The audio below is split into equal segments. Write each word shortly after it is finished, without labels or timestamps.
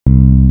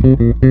Alright,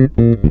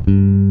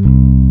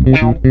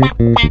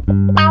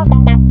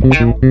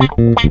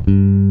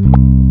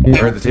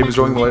 the tape is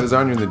rolling, the light is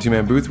on. You're in the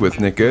two-man booth with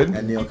Nick Good.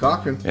 And Neil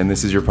Cochran. And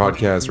this is your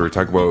podcast where we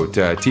talk about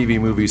TV,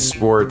 movies,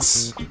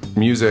 sports,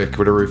 music,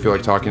 whatever we feel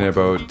like talking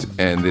about.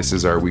 And this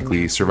is our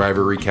weekly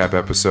Survivor recap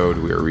episode.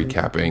 We are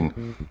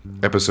recapping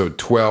episode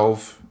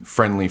 12,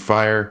 Friendly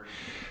Fire.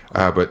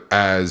 But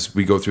as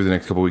we go through the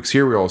next couple weeks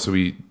here, we'll also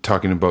be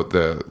talking about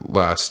the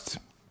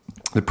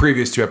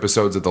previous two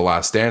episodes of The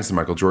Last Dance, the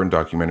Michael Jordan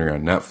documentary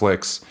on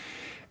Netflix,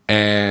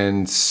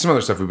 and some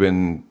other stuff we've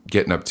been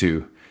getting up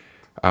to.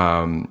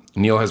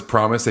 Neil has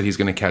promised that he's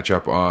going to catch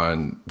up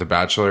on The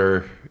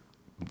Bachelor,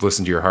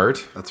 Listen to Your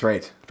Heart. That's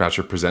right.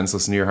 Bachelor Presents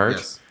Listen to Your Heart.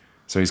 Yes.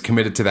 So he's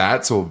committed to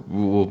that. So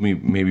we'll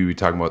maybe be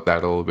talking about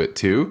that a little bit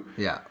too.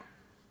 Yeah.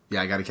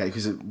 Yeah, I got to catch,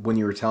 because when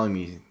you were telling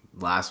me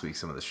last week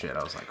some of the shit,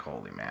 I was like,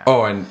 holy man.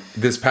 Oh, and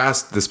this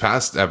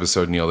past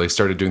episode, Neil, they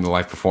started doing the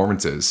live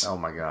performances. Oh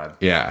my God.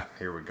 Yeah.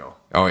 Here we go.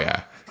 Oh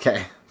yeah.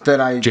 Okay.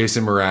 Then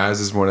Jason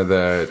Mraz is one of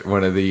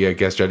the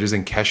guest judges,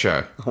 and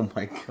Kesha. Oh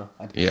my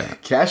God. Yeah.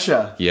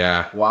 Kesha.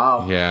 Yeah.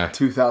 Wow. Yeah.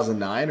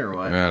 2009 or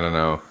what? I don't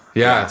know.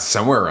 Yeah,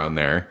 somewhere around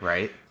there.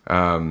 Right.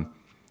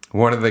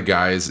 One of the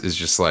guys is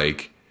just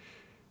like,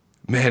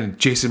 man,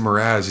 Jason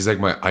Mraz, he's like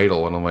my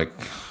idol. And I'm like,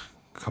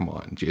 come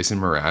on,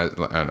 Jason Mraz.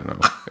 I don't know.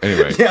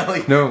 Anyway. Yeah,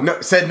 like,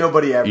 no, said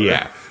nobody ever.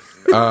 Yeah.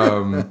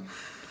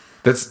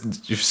 That's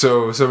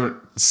so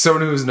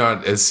someone who's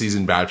not a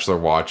seasoned Bachelor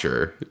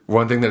watcher.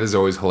 One thing that is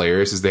always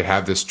hilarious is they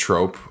have this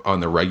trope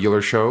on the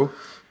regular show,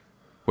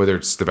 whether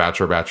it's The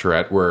Bachelor or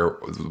Bachelorette, where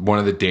one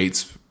of the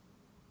dates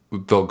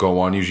they'll go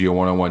on, usually a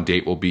one-on-one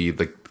date, will be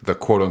the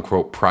quote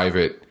unquote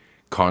private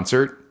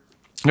concert.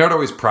 Not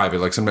always private.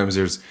 Like sometimes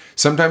there's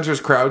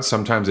crowds.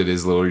 Sometimes it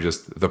is literally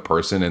just the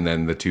person and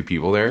then the two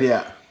people there.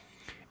 Yeah.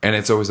 And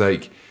it's always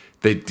like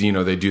they do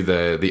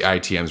the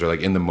ITMs, or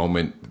like in the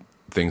moment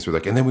things were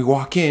like, and then we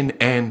walk in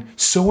and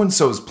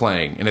so-and-so's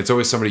playing, and it's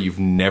always somebody you've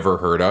never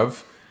heard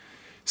of.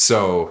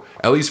 So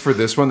at least for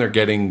this one, they're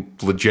getting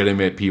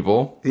legitimate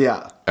people.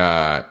 Yeah.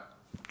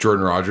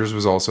 Jordan Rogers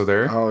was also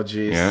there. Oh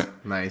geez. Yeah.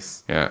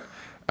 Nice. Yeah.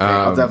 Okay,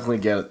 I'll definitely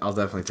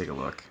take a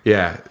look.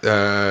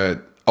 Yeah.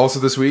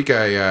 Also this week,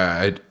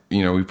 I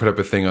we put up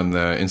a thing on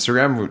the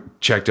Instagram. We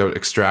checked out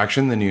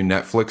Extraction, the new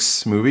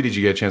Netflix movie. Did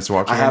you get a chance to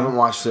watch it? I haven't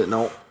watched it.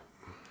 No.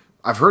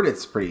 I've heard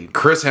it's pretty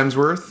Chris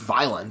Hemsworth.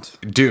 violent.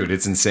 Dude,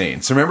 it's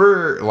insane. So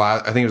remember, I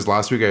think it was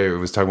last week, I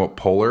was talking about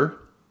Polar.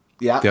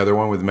 Yeah. The other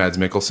one with Mads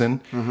Mikkelsen.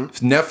 Mm-hmm.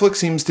 Netflix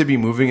seems to be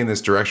moving in this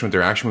direction with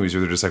their action movies,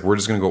 where they're just like, we're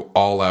just going to go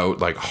all out,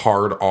 like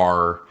hard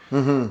R.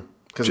 Mm-hmm.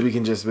 Because we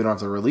don't have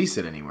to release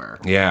it anywhere.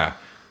 Yeah.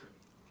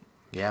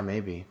 Yeah,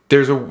 maybe.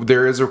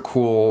 There is a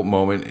cool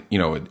moment.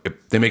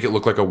 They make it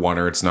look like a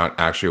oneer. It's not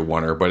actually a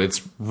oneer, but it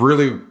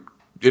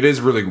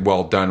is really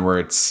well done.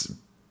 Where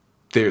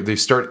they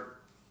start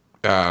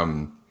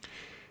Hemsworth,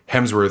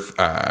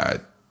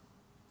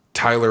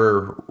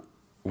 Tyler,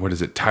 what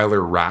is it?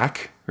 Tyler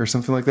Rack or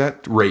something like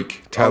that.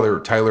 Rake.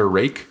 Tyler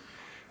Rake.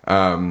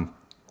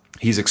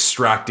 He's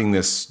extracting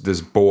this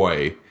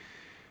boy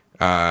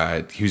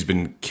who's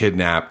been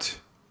kidnapped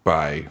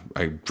by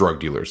drug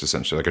dealers,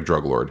 essentially, like a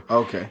drug lord.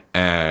 Okay.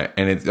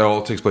 And it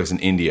all takes place in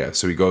India.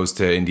 So he goes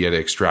to India to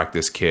extract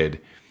this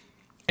kid.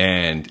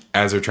 And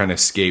as they're trying to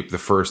escape the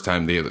first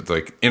time, they're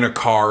like in a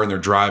car and they're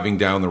driving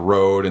down the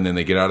road, and then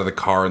they get out of the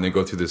car and they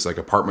go through this like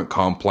apartment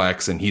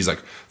complex, and he's like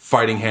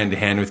fighting hand to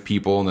hand with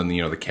people, and then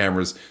the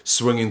camera's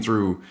swinging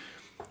through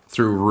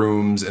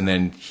rooms, and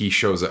then he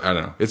shows up. I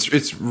don't know.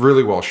 It's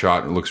really well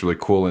shot and it looks really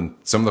cool, and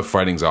some of the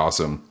fighting's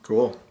awesome.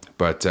 Cool.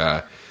 But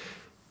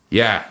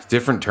yeah,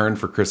 different turn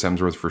for Chris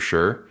Hemsworth for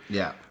sure.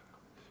 Yeah.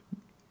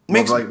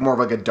 More of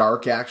like a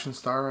dark action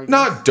star, I guess?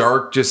 Not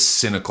dark, just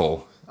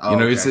cynical. Oh,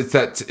 okay.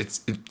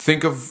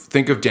 Think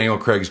of Daniel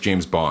Craig's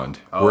James Bond,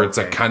 where it's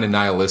like kind of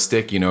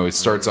nihilistic. It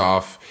starts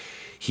off,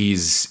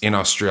 he's in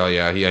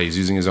Australia. Yeah, he's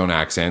using his own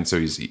accent, so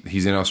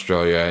he's in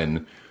Australia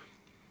and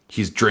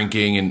he's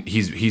drinking and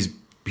he's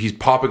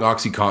popping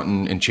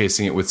OxyContin and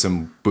chasing it with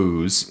some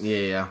booze.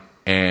 Yeah.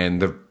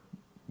 And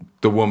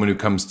the woman who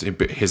comes to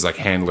his like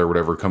handler or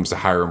whatever comes to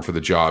hire him for the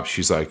job.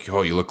 She's like,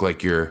 "Oh, you look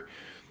like you're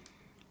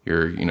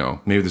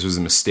maybe this was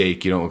a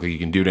mistake. You don't look like you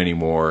can do it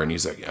anymore." And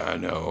he's like,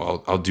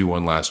 "No, I'll do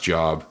one last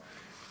job.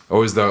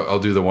 I'll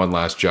do the one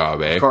last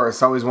job, eh?" Of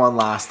course, always one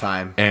last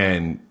time.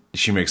 And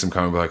she makes some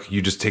comment like,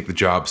 "You just take the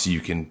job so you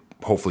can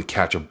hopefully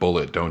catch a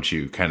bullet, don't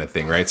you?" kind of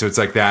thing, right? So it's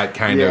like that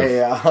kind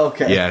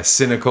of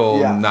cynical,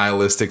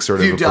 nihilistic sort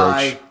of approach.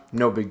 Die,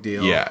 no big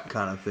deal, yeah,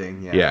 kind of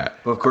thing. Yeah.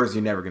 But of course,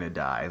 you're never gonna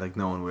die. Like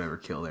no one would ever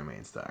kill their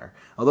main star.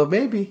 Although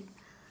maybe.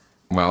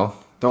 Well,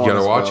 you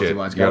gotta watch it. You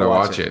gotta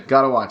watch it.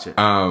 Gotta watch it.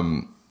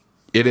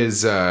 It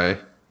is,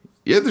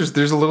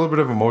 there's a little bit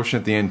of emotion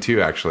at the end too,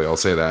 actually. I'll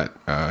say that.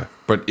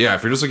 But yeah,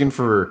 if you're just looking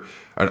for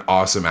an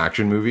awesome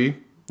action movie,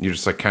 you're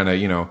just like kind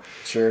of,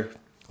 sure,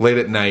 late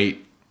at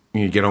night,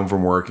 you get home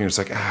from work and you're just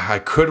like, I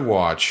could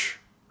watch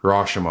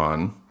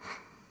Rashomon,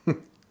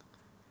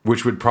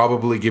 which would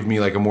probably give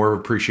me like a more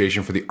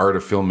appreciation for the art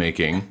of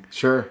filmmaking.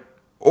 Sure.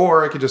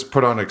 Or I could just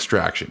put on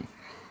Extraction,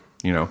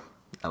 I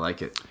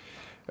like it.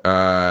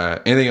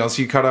 Anything else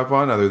you caught up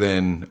on other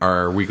than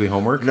our weekly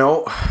homework?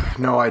 No,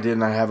 I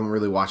didn't. I haven't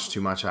really watched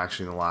too much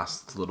actually in the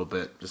last little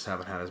bit. Just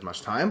haven't had as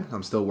much time.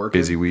 I'm still working.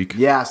 Busy week.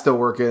 Yeah, still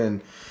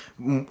working.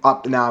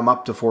 And I'm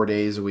up to 4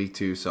 days a week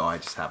too, so I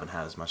just haven't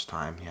had as much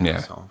time. Yeah.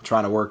 So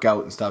trying to work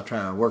out and stuff,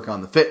 trying to work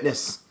on the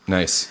fitness.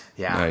 Nice.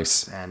 Yeah.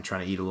 Nice. And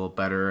trying to eat a little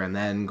better and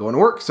then going to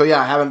work. So yeah,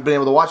 I haven't been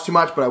able to watch too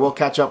much, but I will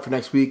catch up for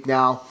next week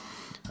now.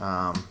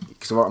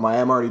 Because I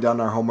am already done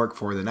our homework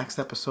for the next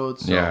episode.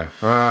 So Yeah.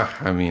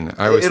 I mean,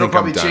 I always it'll think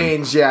probably I'm done.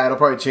 change. Yeah, it'll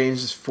probably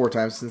change 4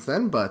 times since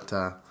then, but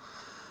so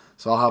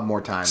I'll have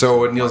more time. So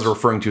what Neil's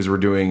referring to is we're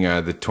doing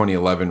the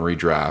 2011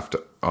 redraft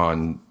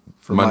on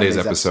For Monday's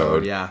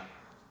episode. Yeah.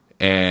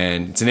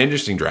 And it's an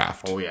interesting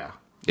draft. Oh yeah.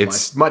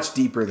 It's much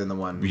deeper than the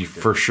one we did.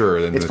 for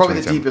sure. Than It's probably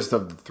the 2010. deepest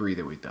of the 3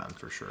 that we've done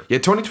for sure. Yeah,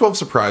 2012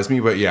 surprised me,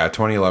 but yeah,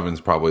 2011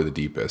 is probably the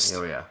deepest.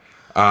 Oh yeah.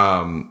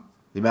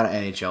 The amount of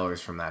NHLers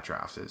from that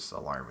draft is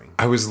alarming.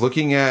 I was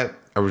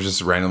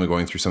just randomly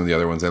going through some of the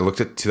other ones. I looked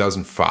at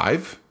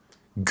 2005.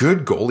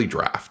 Good goalie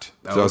draft.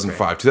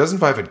 2005. okay.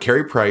 2005 had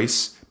Carey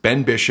Price,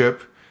 Ben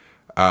Bishop.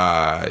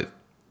 I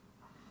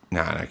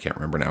can't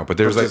remember now. But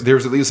there's at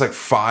least like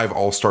 5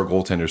 all-star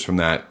goaltenders from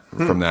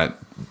that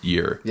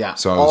year. Yeah.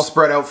 So all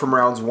spread out from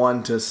rounds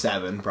 1 to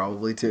 7,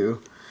 probably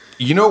too.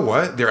 you know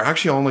what? They're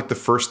actually on like the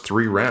first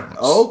 3 rounds.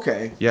 Oh,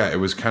 okay. Yeah, it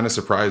was kind of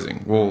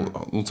surprising. We'll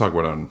talk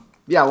about it on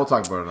Yeah, we'll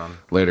talk about it on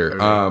later.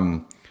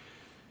 Thursday.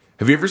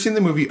 Have you ever seen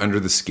the movie Under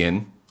the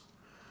Skin?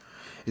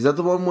 Is that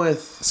the one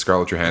with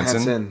Scarlett Johansson.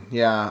 Hanson?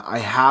 Yeah, I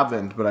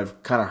haven't, but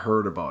I've kind of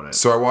heard about it.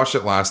 So I watched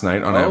it last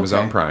night on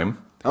Amazon okay. Prime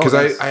Oh, because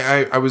nice.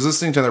 I was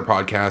listening to another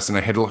podcast and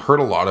I had heard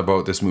a lot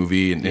about this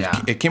movie and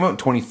Yeah. it came out in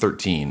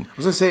 2013. I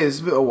was gonna say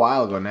this is a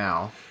while ago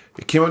now.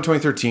 It came out in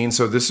 2013,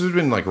 so this has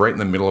been like right in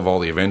the middle of all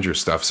the Avengers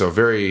stuff. So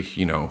very,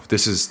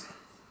 this is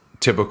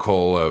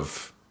typical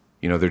of,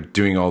 they're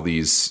doing all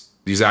these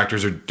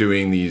actors are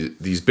doing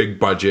these big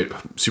budget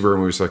superhero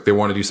movies. Like they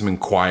want to do something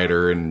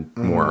quieter and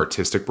more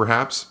artistic,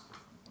 perhaps.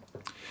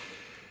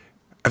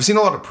 I've seen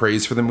a lot of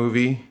praise for the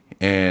movie,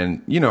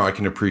 and I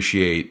can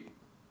appreciate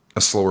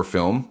a slower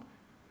film.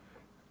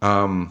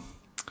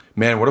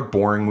 Man, what a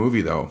boring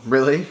movie, though.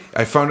 Really?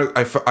 I found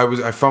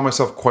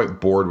myself quite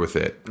bored with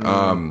it.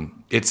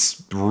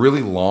 It's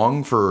really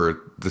long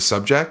for the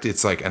subject.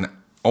 It's like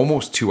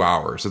almost 2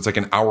 hours. It's like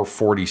an hour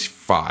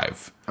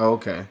 45. Oh,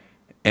 okay.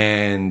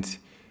 And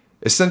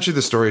essentially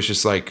the story is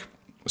just like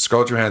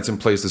Scarlett Johansson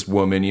plays this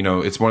woman.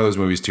 It's one of those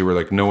movies too where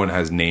like no one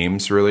has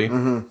names really.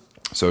 Mm-hmm.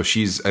 So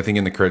she's, I think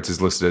in the credits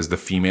is listed as the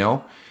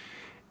female,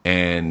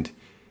 and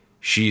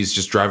she's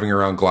just driving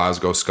around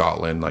Glasgow,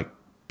 Scotland, like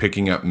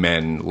picking up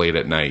men late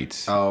at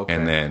night. Oh, okay.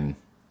 And then,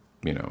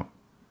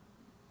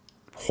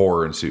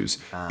 horror ensues.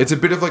 It's a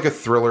bit of like a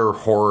thriller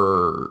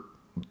horror.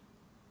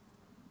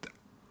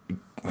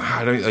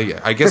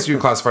 I guess you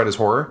classify it as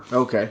horror.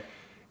 Okay.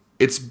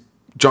 It's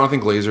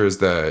Jonathan Glazer is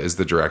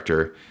the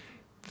director.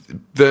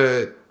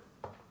 The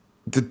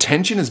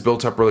tension is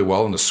built up really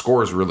well, and the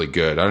score is really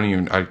good.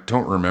 I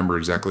don't remember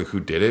exactly who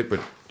did it, but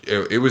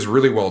it was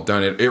really well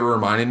done. It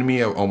reminded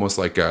me of almost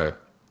like a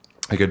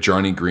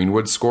Johnny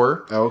Greenwood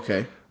score. Oh,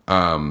 okay.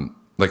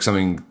 Like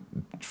something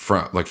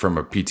from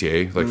a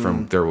PTA, like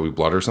from There Will Be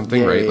Blood or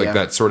something, Yeah, right? yeah, Like yeah.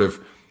 that sort of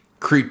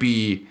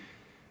creepy,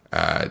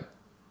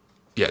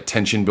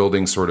 tension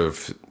building sort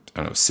of, I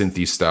don't know,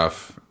 synthy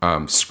stuff,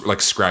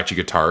 like scratchy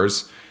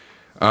guitars.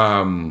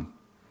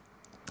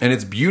 And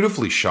it's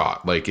beautifully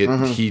shot. Like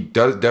he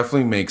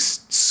definitely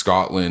makes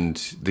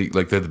Scotland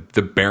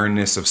the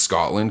barrenness of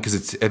Scotland,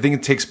 because I think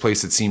it takes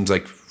place. It seems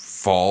like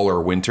fall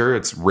or winter.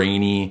 It's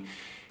rainy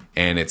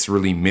and it's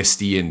really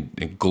misty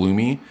and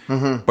gloomy.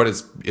 But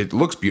it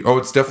looks beautiful. Oh,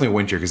 it's definitely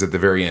winter because at the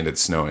very end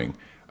it's snowing.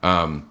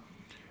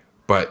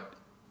 But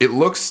it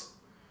looks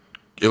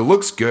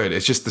good.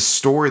 It's just the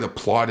story, the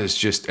plot is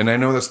just, and I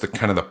know that's the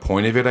kind of the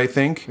point of it, I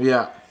think.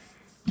 Yeah.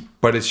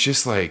 But it's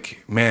just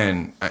like,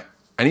 man,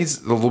 I need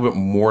a little bit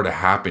more to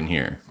happen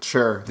here.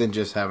 Sure, than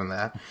just having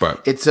that.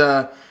 But it's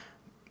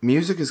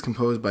music is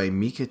composed by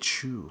Mika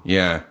Chu.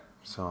 yeah,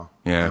 So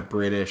Yeah.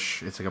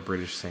 it's like a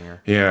British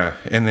singer. yeah,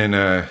 and then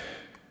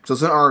So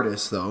it's an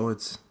artist though.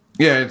 It's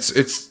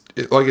it's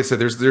like I said,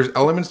 there's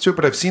elements to it,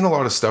 but I've seen a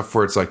lot of stuff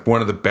where it's like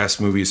one of the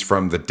best movies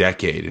from the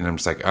decade, and I'm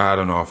just like, I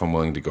don't know if I'm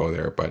willing to go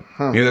there, but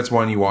maybe that's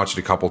one you watch it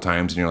a couple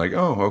times and you're like,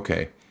 oh,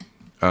 okay.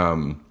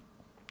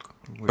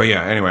 But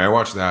yeah, anyway, I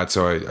watched that,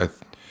 so I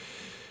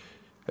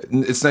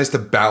it's nice to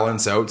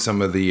balance out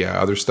some of the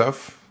other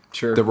stuff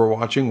Sure. that we're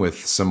watching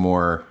with some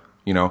more.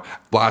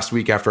 Last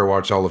week after I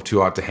watched all of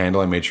Too Hot to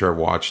Handle, I made sure I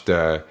watched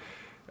a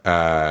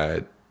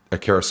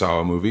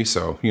Kurosawa movie.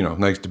 So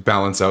nice to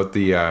balance out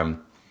the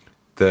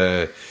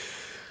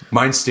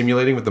mind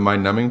stimulating with the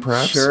mind numbing,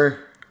 perhaps. sure.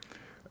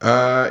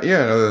 Yeah.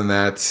 And other than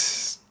that,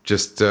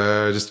 just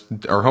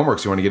our homework.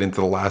 So you want to get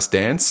into The Last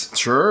Dance?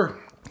 Sure.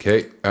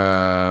 Okay.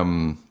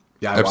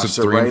 Yeah, I episodes watched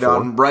it 3 and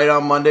 4. right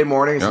on Monday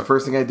morning. It's Yep. the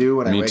first thing I do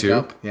when I Me wake too.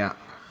 up. Yeah.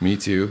 Me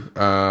too.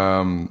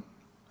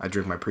 I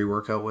drink my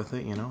pre-workout with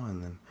it, and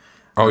then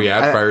Oh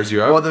yeah, it fires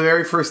you up. Well, the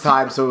very first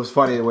time, so it was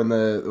funny when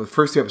the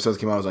first 2 episodes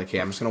came out. I was like, "Hey,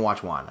 I'm just gonna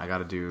watch one. I got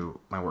to do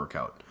my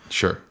workout."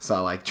 Sure. So I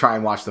like try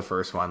and watch the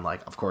first one.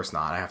 Like, of course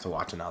not. I have to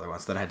watch another one.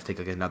 So then I had to take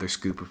like another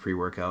scoop of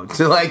pre-workout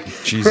to like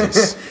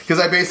Jesus. because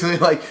I basically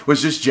like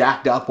was just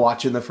jacked up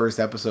watching the first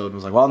episode and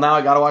was like, "Well, now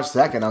I got to watch the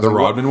second." I was The like,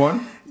 Rodman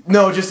one?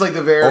 No, just like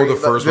the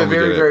first the one we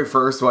very did it. very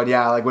first one.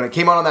 Yeah, like when it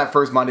came out on that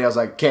first Monday, I was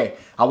like, "Okay,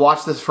 I'll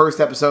watch this first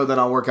episode, then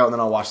I'll work out, and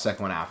then I'll watch the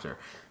second one after."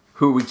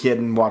 Who we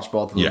kidding? Watch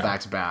both of them Yeah. back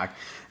to back.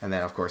 And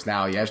then, of course,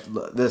 now,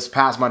 this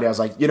past Monday, I was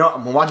like, I'm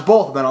going to watch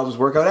both, and then I'll just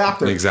work out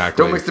after.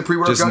 Exactly. Don't mix the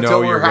pre-workout Just know until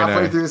we're you're halfway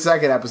gonna- through the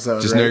second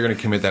episode. Just right? know you're going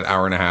to commit that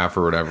hour and a half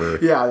or whatever.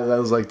 Yeah, that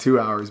was like 2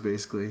 hours,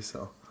 basically.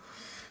 So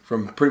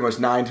from pretty much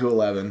 9 to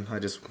 11, I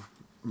just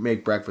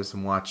make breakfast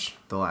and watch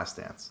The Last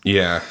Dance.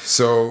 Yeah.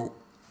 So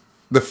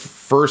the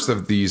first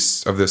of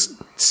this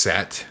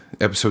set,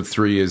 episode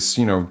 3, is,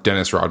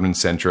 Dennis Rodman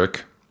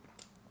centric.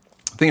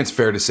 I think it's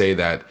fair to say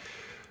that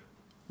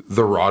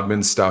the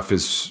Rodman stuff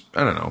is,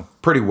 I don't know,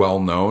 pretty well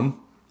known.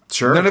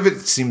 Sure. None of it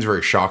seems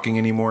very shocking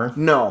anymore.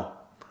 No.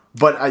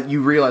 But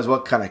you realize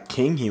what kind of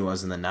king he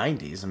was in the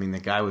 90s. I mean, the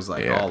guy was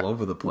like Yeah. all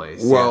over the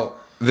place. Well,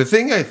 the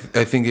thing I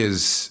think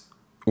is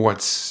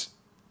what's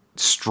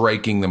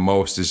striking the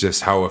most is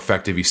just how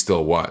effective he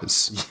still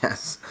was.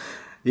 Yes.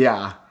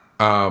 Yeah.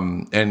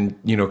 And,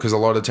 because a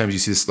lot of times you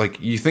see this, like,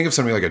 you think of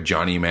somebody like a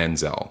Johnny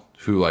Manziel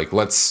who, like,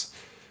 lets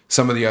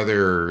some of the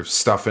other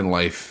stuff in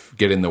life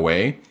get in the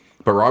way.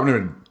 But Rodman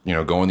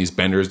would, go on these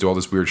benders, do all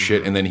this weird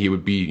shit, and then he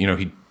would be,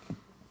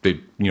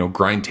 they'd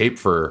grind tape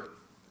for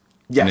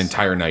Yes. an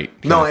entire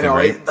night. No, I know.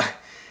 Right?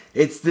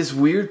 It's this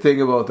weird thing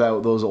about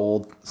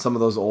some of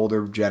those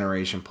older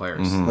generation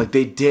players. Mm-hmm. Like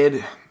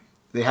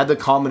they had the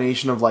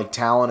combination of like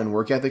talent and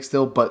work ethic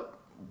still, but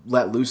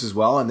let loose as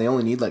well, and they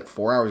only need like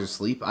 4 hours of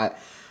sleep. I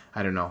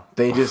don't know.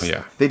 They just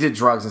yeah. they did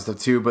drugs and stuff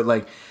too, but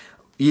like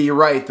you're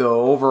right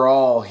though.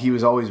 Overall, he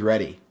was always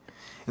ready.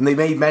 And they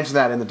may mention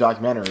that in the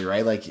documentary,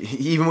 right? Like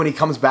even when he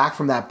comes back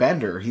from that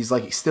bender, he's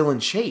like still in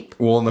shape.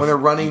 Well, when they're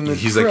running the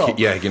he's drill. like,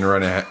 yeah, he can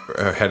run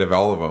ahead of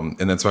all of them,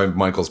 and that's why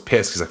Michael's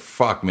pissed. He's like,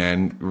 "Fuck,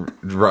 man!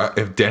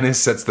 If Dennis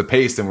sets the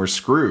pace, then we're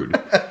screwed."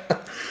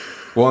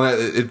 Well,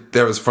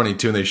 that was funny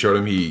too, and they showed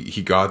him.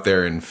 He got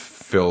there, and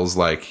Phil's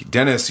like,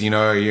 "Dennis,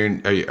 are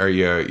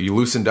you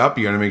loosened up?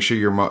 You got to make sure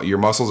your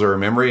muscles are a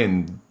memory."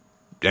 And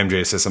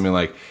MJ says something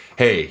like,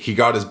 "Hey, he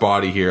got his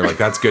body here. Like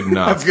that's good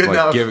enough. That's good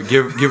enough.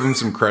 Give him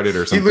some credit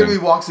or He something." literally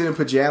walks in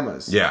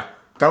pajamas. Yeah.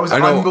 That was I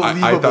know,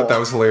 unbelievable. I thought that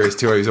was hilarious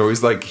too.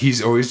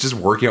 He's always just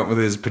working out with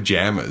his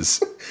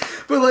pajamas.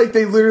 But like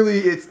they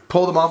literally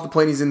pulled him off the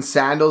plane. He's in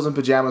sandals and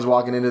pajamas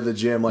walking into the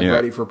gym, like Yeah.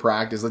 ready for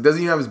practice. Like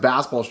doesn't even have his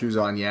basketball shoes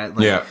on yet.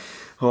 Like, Yeah.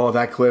 Oh,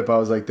 that clip! I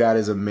was like, that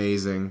is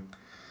amazing.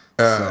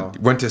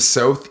 Went to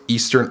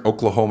Southeastern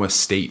Oklahoma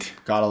State.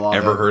 Got a lot.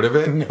 Ever heard of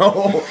it?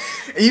 No.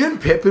 Even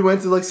Pippen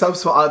went to like some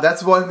small.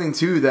 That's one thing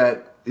too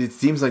that it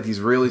seems like these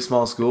really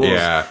small schools.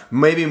 Yeah.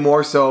 Maybe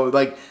more so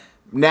like.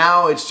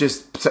 Now it's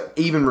just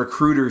even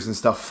recruiters and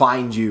stuff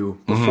find you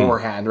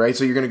beforehand, right?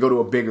 So you're going to go to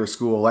a bigger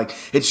school. Like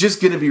it's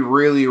just going to be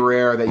really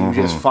rare that you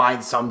just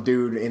find some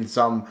dude in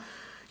some,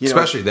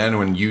 Especially then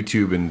when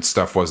YouTube and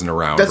stuff wasn't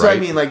around. That's right? what I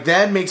mean. Like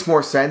that makes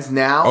more sense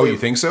now. Oh, you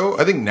think so?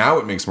 I think now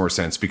it makes more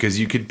sense because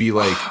you could be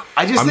like,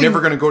 I just I'm think- never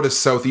going to go to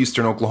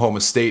Southeastern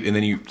Oklahoma State, and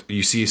then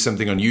you see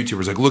something on YouTube.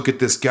 It's like, look at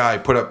this guy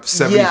put up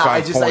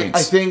 75 points.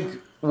 I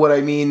think what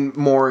I mean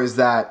more is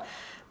that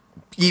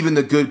even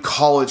the good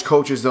college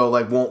coaches though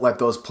like won't let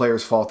those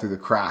players fall through the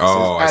cracks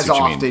I as see what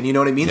you mean. often. You know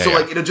what I mean? Yeah, So yeah.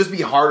 like it'll just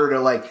be harder to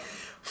like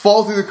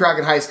fall through the crack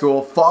in high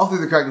school, fall through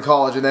the crack in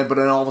college, but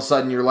then all of a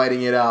sudden you're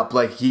lighting it up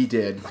like he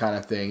did, kind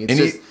of thing.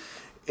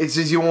 It's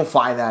just you won't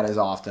find that as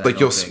often. like I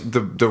don't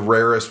think. the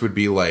rarest would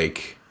be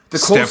like The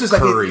Steph closest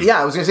Curry.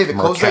 I was gonna say the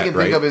closest I Marquette, can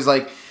think right? of is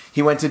like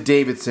he went to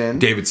Davidson,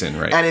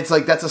 right? and it's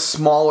like that's a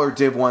smaller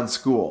Div 1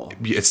 school.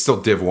 It's still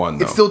Div 1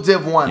 though. It's still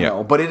Div 1 Yeah.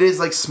 though, but it is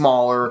like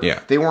smaller. Yeah.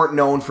 They weren't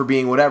known for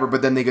being whatever,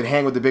 but then they could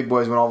hang with the big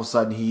boys when all of a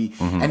sudden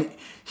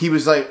he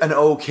was like an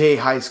okay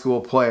high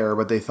school player,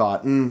 but they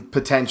thought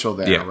potential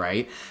there, Yeah.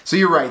 right? So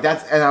you're right.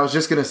 And I was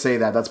just gonna say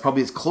that's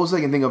probably as close as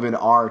I can think of in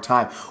our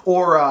time.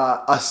 Or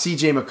a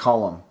CJ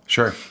McCollum.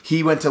 Sure.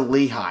 He went to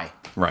Lehigh,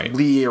 Right.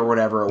 Lee or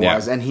whatever it Yeah.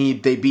 was, and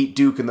they beat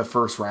Duke in the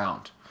first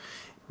round.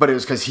 But it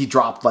was because he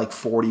dropped like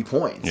 40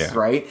 points, Yeah.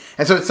 right?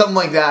 And so it's something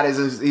like that.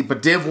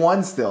 But Div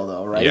 1 still,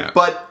 though, right? Yeah.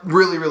 But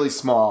really, really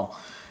small.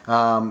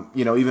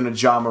 Even a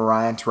John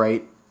Morant,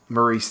 right?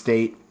 Murray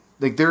State.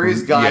 Like, there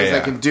is guys Yeah.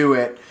 that can do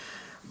it,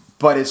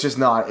 but it's just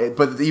not.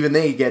 But even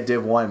they get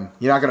Div 1.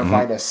 You're not going to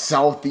find a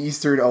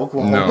Southeastern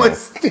Oklahoma No.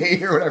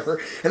 State or whatever.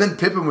 And then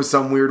Pippen was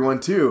some weird one,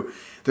 too.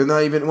 It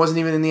wasn't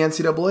even in the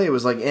NCAA. It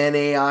was like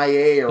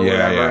NAIA or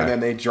whatever. yeah. And then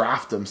they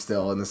draft him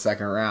still in the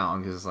second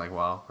round because it's like,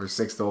 well, or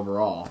sixth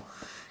overall.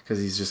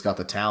 Because he's just got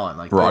the talent.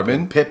 Like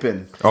Rodman?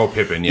 Pippen. Oh,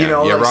 Pippen, yeah. You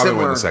know, yeah, like Robin similar-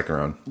 went in the second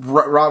round.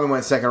 Robin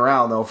went second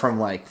round, though, from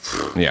like...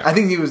 Yeah. I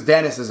think he was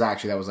Dennis's,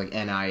 actually. That was like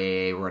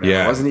NIAA or whatever.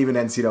 Yeah. It wasn't even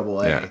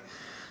NCAA. Yeah.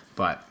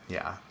 But,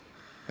 yeah.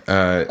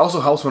 Uh, It also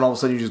helps when all of a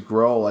sudden you just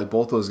grow. Like,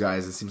 both those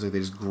guys, it seems like they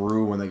just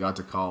grew when they got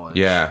to college.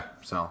 yeah.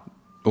 So...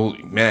 well,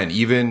 man,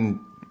 even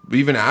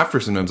after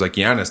sometimes like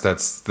Giannis,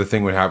 that's the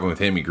thing would happen with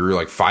him. He grew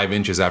like 5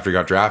 inches after he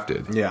got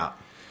drafted. Yeah.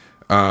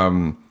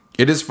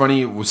 It is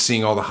funny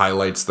seeing all the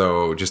highlights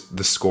though, just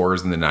the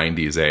scores in the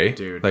 90s, eh?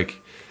 Dude.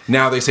 Like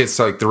now they say it's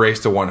like the race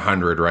to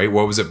 100, right?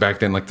 What was it back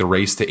then? Like the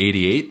race to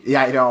 88?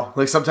 Yeah, I know.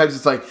 Like sometimes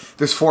it's like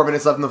there's 4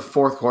 minutes left in the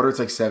fourth quarter. It's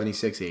like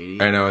 76,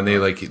 80. I know, and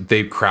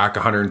they crack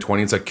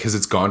 120. It's like because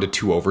it's gone to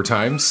 2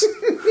 overtimes.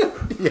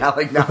 Yeah,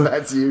 like now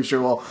that's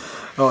usual.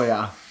 Oh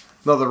yeah.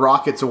 No, the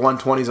Rockets, a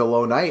 120 is a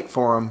low night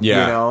for them.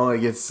 Yeah. You know,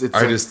 like it's I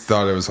like, just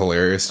thought it was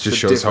hilarious. Just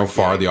shows how different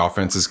far game. the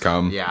offense has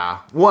come. yeah.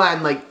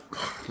 One like,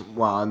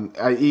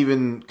 I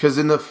even because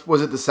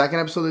was it the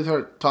second episode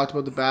they talked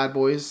about the Bad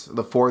Boys?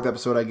 The fourth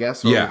episode, I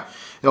guess. Or- Yeah.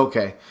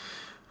 Okay.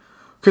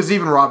 Because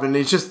even Robin,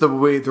 it's just the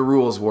way the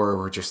rules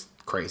were just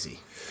crazy.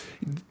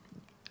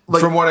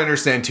 Like- From what I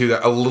understand too,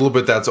 that a little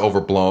bit that's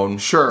overblown.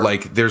 Sure.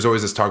 Like there's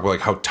always this talk about like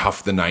how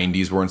tough the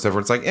 90s were and stuff.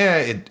 Where it's like,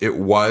 it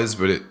was,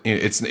 but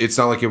it's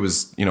not like it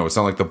was. You know, it's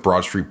not like the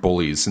Broad Street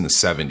Bullies in the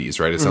 70s,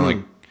 right? It's not like.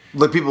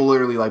 Like people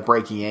literally like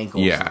breaking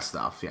ankles Yeah. and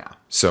stuff. Yeah.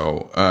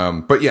 So,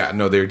 but yeah,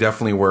 no, there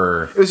definitely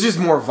were. It was just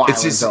more violent.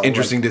 It's just though.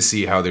 interesting to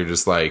see how they're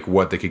just like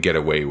what they could get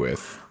away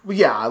with.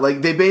 Yeah,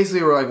 like they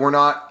basically were like, we're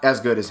not as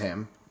good as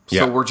him, so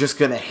Yeah. we're just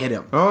gonna hit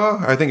him.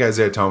 Oh, I think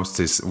Isaiah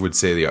Thomas would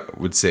say.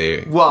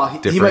 Well, he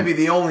different. might be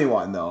the only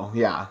one though.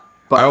 Yeah,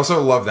 but I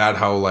also love that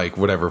how like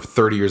whatever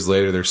 30 years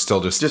later there's still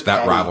just that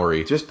petty.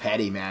 rivalry. Just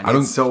petty, man. I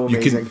don't. It's so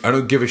amazing. I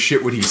don't give a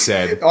shit what he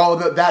said. Oh,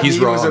 that He's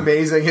meme was wrong.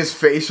 amazing. His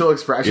facial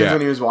expressions Yeah.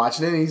 when he was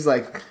watching it, he's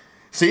like,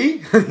 "See,"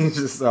 he's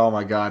just, oh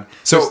my god.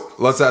 So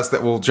let's ask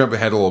that. We'll jump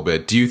ahead a little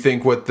bit. Do you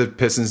think what the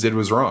Pistons did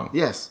was wrong?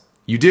 Yes,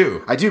 You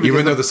do. I do, because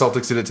Even though the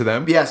Celtics did it to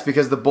them. yes,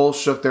 because the Bulls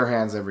shook their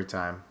hands every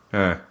time.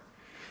 Because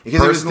it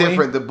was Personally-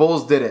 different. The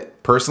Bulls did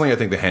it. Personally, I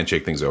think the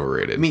handshake thing's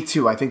overrated. Me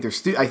too. I think they're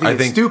I think I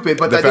it's think stupid.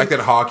 But the I fact think,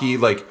 that hockey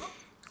like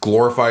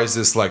glorifies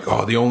this like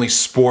the only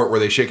sport where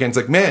they shake hands,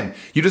 like, man,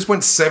 you just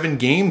went 7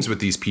 games with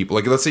these people.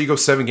 Like, let's say you go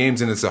 7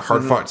 games and it's a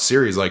hard fought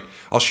series. Like,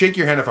 I'll shake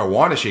your hand if I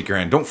want to shake your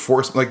hand. Don't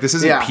force. Like, this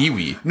isn't Pee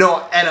Wee.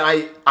 No, and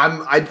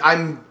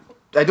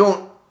I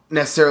don't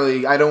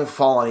necessarily, I don't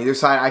fall on either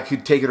side. I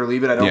could take it or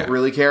leave it. I don't Yeah.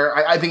 really care.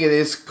 I think it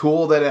is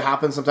cool that it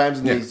happens sometimes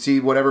and Yeah. they see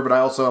whatever. But I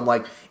also am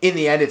like, in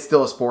the end, it's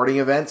still a sporting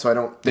event, so I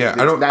don't. Think Yeah,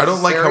 it's I don't like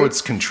necessary. how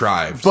it's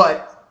contrived.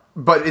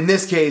 But in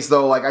this case,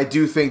 though, like I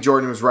do think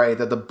Jordan was right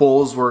that the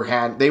Bulls were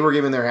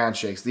giving their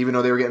handshakes, even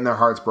though they were getting their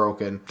hearts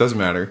broken. Doesn't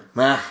matter.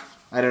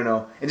 I don't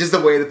know. And just the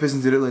way the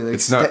Pistons did it, like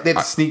It's not- they had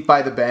to sneak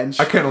by the bench.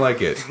 I kind of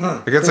like it.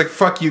 Like, it's like,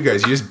 fuck you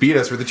guys. You just beat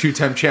us. We're the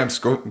 2-time champs.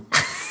 Go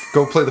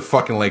play the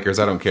fucking Lakers.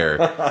 I don't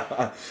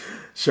care.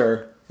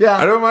 Sure. Yeah.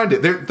 I don't mind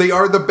it. They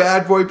are the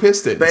bad boy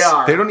Pistons. They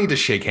are. They don't need to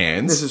shake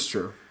hands. This is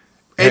true.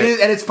 And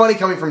it's funny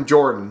coming from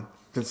Jordan,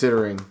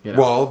 considering, you know.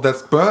 Well,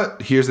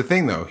 but here's the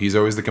thing though. He's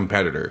always the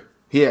competitor.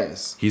 He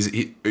is.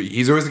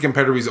 He's always the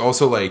competitor. He's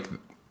also like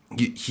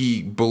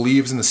he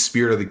believes in the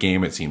spirit of the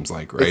game. It seems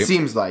like, right? It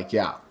seems like,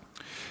 yeah.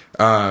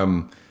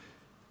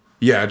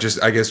 Yeah,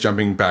 just I guess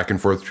jumping back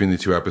and forth between the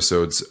 2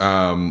 episodes.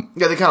 Yeah,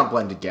 they kind of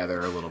blend together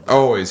a little bit.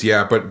 Always,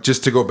 yeah. But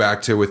just to go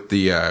back to with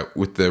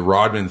the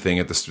Rodman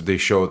thing they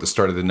show at the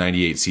start of the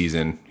 '98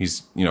 season,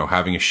 he's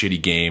having a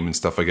shitty game and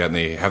stuff like that, and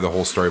they have the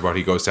whole story about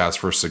he goes to ask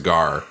for a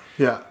cigar.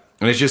 Yeah.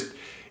 And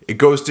it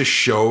goes to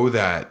show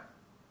that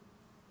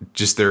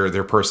just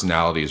their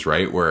personalities,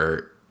 right?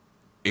 Where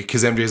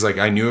because MJ's like,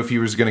 I knew if he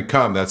was going to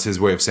come, that's his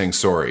way of saying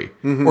sorry.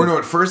 Mm-hmm. Or no,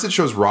 at first it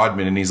shows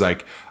Rodman and he's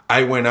like,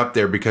 I went up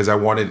there because I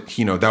wanted,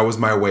 that was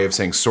my way of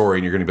saying sorry.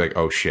 And you're going to be like,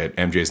 oh shit,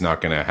 MJ's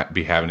not going to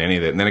be having any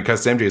of it. And then it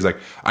cuts to MJ. He's like,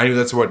 I knew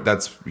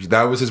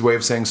that was his way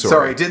of saying sorry.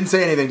 Sorry, didn't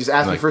say anything. Just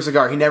asked me Like- for a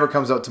cigar. He never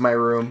comes out to my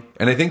room.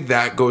 And I think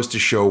that goes to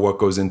show what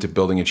goes into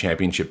building a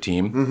championship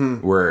team,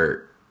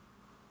 where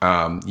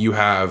you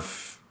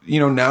have,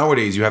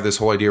 nowadays you have this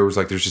whole idea where it's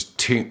like there's just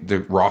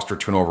the roster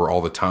turnover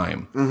all the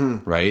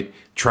time, right?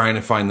 Trying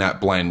to find that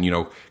blend,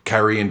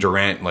 Kyrie and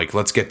Durant, like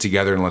let's get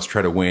together and let's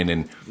try to win,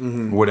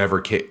 and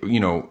whatever,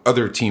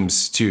 other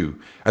teams too.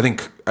 I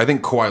think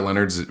Kawhi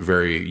Leonard's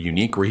very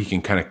unique, where he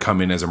can kind of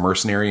come in as a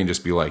mercenary and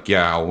just be like,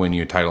 yeah, I'll win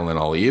you a title and then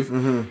I'll leave.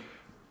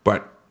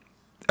 But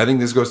I think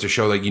this goes to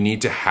show like you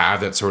need to have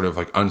that sort of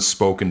like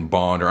unspoken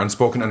bond or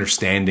unspoken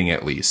understanding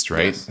at least,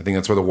 right? Yes. I think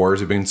that's why the Warriors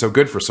have been so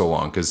good for so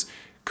long, because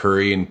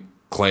Curry and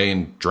Clay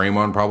and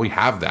Draymond probably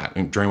have that.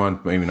 And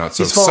Draymond maybe not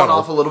so He's fallen subtle.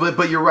 off a little bit,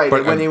 but you're right.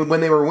 But when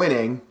they were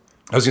winning,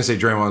 I was gonna say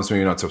Draymond's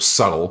maybe not so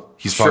subtle.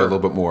 He's probably Sure. a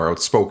little bit more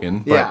outspoken.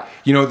 But,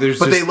 Yeah. there's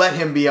but just, they let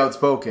him be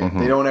outspoken.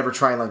 They don't ever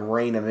try and like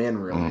rein him in.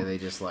 Really, they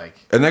just like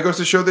and that goes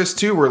to show this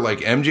too, where like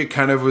MJ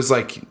kind of was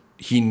like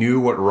he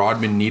knew what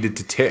Rodman needed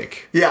to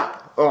tick. yeah.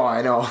 Oh,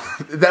 I know.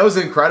 That was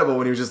incredible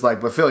when he was just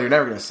like, "But Phil, you're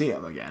never going to see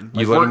him again.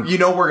 Like, You let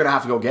him- we're going to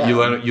have to go get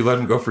him." You let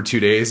him go for 2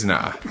 days.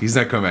 Nah, he's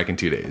not coming back in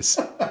 2 days.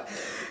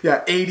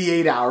 Yeah,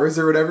 88 hours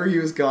or whatever he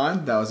was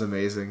gone. That was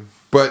amazing.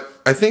 But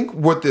I think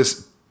what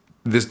this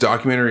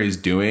documentary is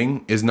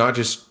doing is not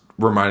just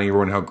reminding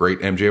everyone how great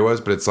MJ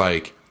was, but it's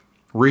like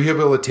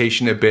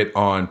rehabilitation a bit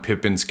on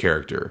Pippen's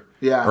character.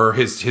 Yeah. Or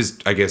his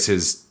I guess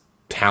his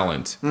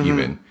talent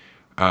even.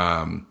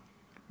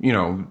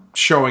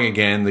 showing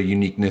again the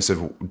uniqueness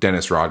of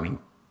Dennis Rodman.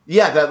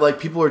 Yeah, that like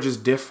people are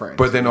just different.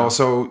 But then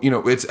also,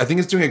 I think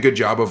it's doing a good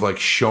job of like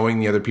showing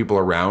the other people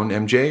around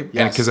MJ.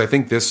 Yes. And because I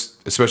think this,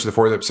 especially the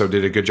fourth episode,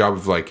 did a good job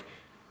of like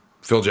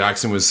Phil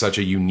Jackson was such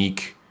a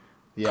unique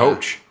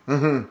coach.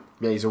 Mm-hmm.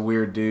 Yeah, he's a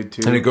weird dude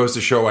too. And it goes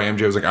to show why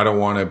MJ was like, I don't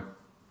want to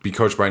be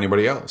coached by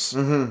anybody else.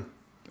 Mm-hmm.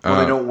 Well,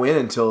 they don't win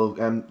until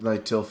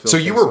Phil. So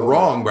you were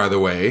wrong, by the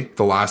way,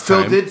 the last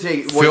time.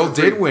 Phil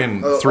did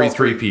win three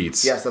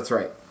three-peats. Yes, that's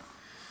right.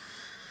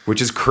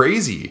 Which is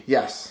crazy.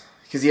 Yes,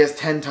 because he has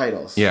 10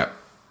 titles. Yeah.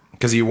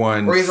 Because he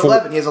won... Or he has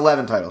 11. He has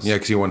 11 titles. Yeah,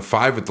 because he won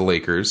 5 with the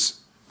Lakers.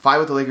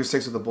 5 with the Lakers,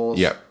 6 with the Bulls.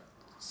 Yeah.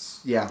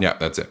 Yeah. Yeah,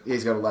 that's it. Yeah,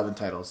 he's got 11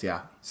 titles,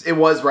 yeah. It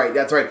was right.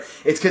 That's right.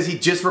 It's because he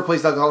just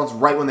replaced Doug Collins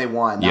right when they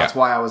won. That's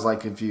why I was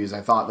like confused.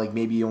 I thought like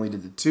maybe he only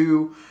did the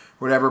 2...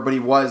 whatever, but he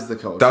was the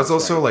coach. That was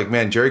also like,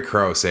 man, Jerry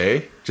Krause,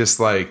 eh?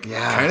 Just like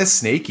kind of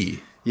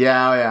snaky.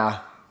 Yeah.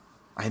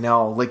 I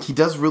know. Like he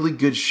does really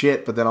good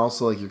shit, but then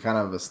also like you're kind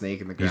of a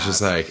snake in the grass. He's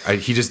just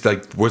like he just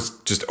like was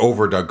just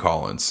over Doug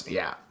Collins.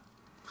 Yeah.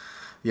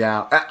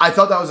 I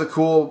thought that was a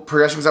cool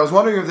progression because I was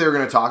wondering if they were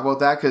going to talk about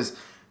that because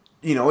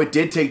it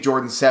did take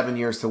Jordan 7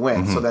 years to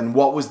win. Mm-hmm. So then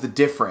what was the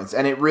difference?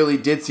 And it really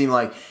did seem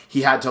like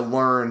he had to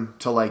learn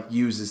to like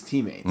use his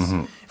teammates.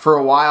 Mm-hmm. For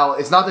a while,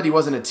 it's not that he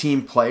wasn't a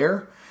team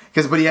player.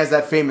 But he has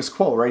that famous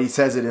quote, right? He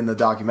says it in the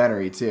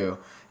documentary, too.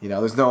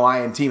 There's no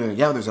I in team.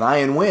 Yeah, there's an I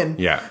in win.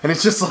 Yeah. And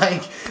it's just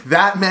like,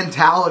 that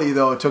mentality,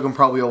 though, it took him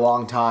probably a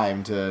long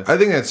time to... I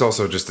think that's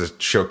also just a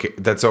showcase.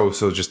 That's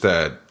also just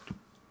a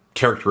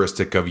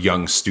characteristic of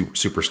young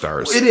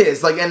superstars. It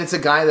is. And it's a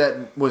guy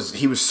that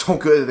he was so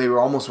good that they were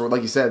almost,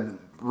 like you said,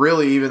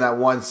 really even that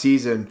one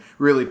season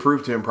really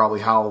proved to him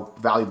probably how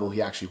valuable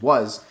he actually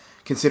was.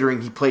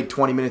 Considering he played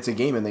 20 minutes a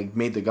game and they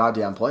made the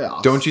goddamn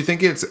playoffs. Don't you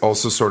think it's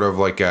also sort of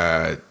like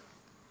a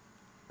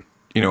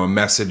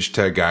message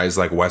to guys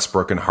like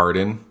Westbrook and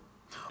Harden?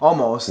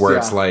 Almost. Where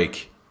it's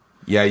like,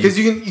 because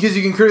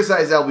you can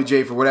criticize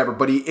LBJ for whatever,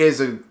 but he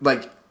is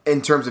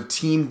in terms of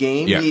team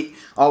game, he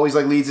always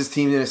leads his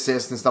team in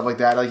assists and stuff like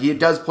that. Like he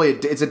does play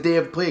it's a day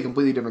of play a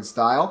completely different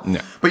style.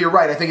 Yeah. But you're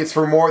right. I think it's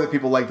for more the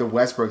people like the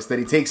Westbrooks that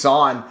he takes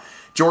on.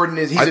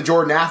 He's a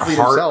Jordan athlete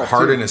himself.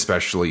 Harden too.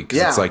 Especially, because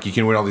it's like you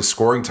can win all these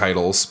scoring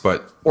titles,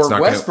 but or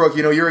Westbrook,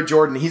 you're a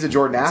Jordan. He's a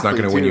Jordan athlete. It's not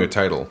going to win you a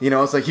title.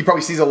 It's like he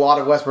probably sees a lot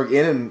of Westbrook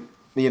in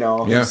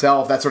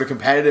himself, that sort of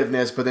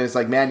competitiveness. But then it's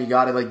like, man, you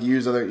got to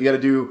you got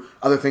to do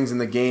other things in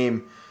the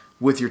game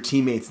with your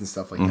teammates and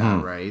stuff like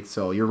that, right?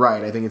 So you're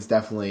right. I think it's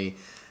definitely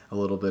a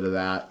little bit of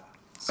that.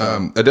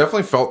 So. I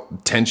definitely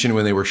felt tension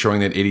when they were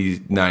showing that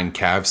 89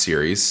 Cavs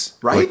series.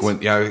 Right?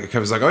 I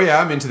was like, oh yeah,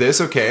 I'm into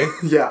this. Okay.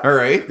 Yeah. All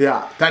right.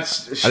 Yeah. I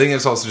think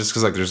it's also just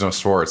because there's no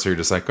sport. So you're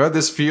just like, oh,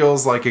 this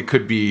feels like it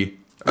could be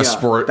a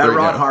sport. That right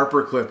Ron now.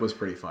 Harper clip was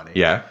pretty funny.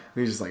 Yeah.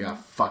 He's just like, oh,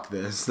 fuck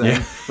this.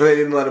 Then, when they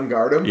didn't let him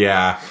guard him.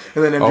 Yeah.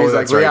 And then MJ's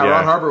like, well,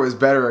 Ron Harper was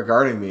better at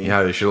guarding me.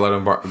 Yeah, they should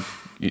have let him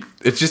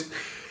It's just...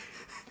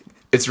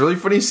 It's really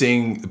funny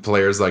seeing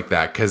players like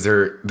that because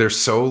they're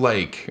so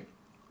like...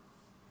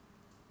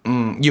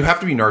 you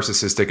have to be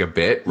narcissistic a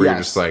bit where you're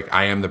just like,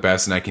 I am the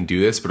best and I can do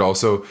this, but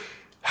also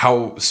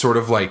how sort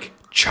of like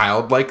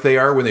childlike they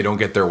are when they don't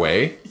get their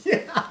way.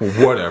 Yeah.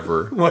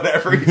 Whatever.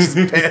 He's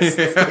just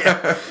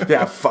pissed.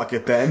 Yeah, fuck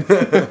it then.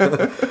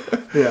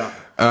 Yeah.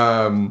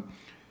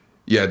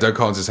 Yeah, Doug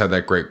Collins just had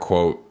that great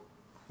quote.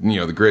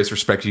 The greatest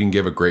respect you can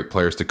give a great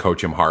player is to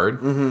coach him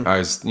hard.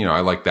 Mm-hmm. I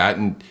like that.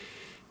 And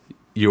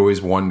you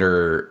always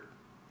wonder,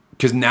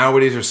 because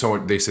nowadays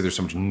they say there's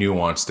so much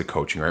nuance to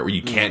coaching, right? Where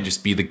you can't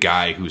just be the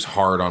guy who's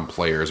hard on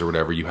players or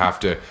whatever. You have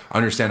to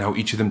understand how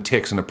each of them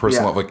ticks on a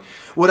personal level.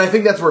 Well, I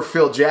think that's where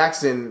Phil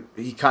Jackson,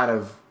 he kind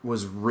of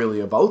was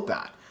really about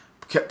that.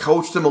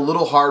 Coached them a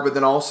little hard, but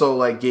then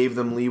also gave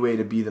them leeway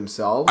to be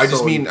themselves. I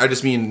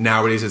just mean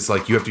nowadays it's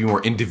like you have to be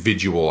more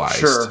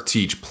individualized to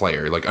each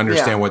player.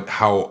 Understand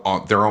how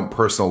on their own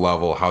personal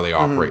level how they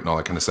operate and all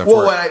that kind of stuff.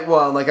 Well,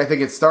 I think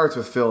it starts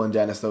with Phil and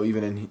Dennis though,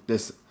 even in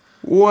this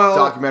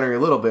documentary a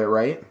little bit,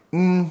 right?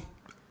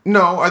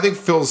 No, I think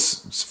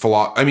Phil's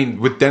philosophy. I mean,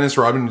 with Dennis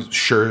Rodman,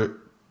 sure,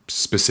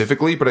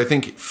 specifically, but I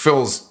think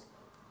Phil's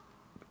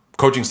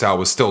coaching style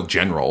was still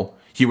general.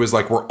 He was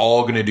like, we're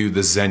all going to do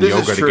the Zen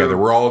yoga together.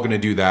 We're all going to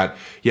do that.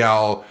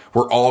 Yeah,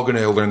 we're all going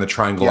to learn the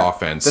triangle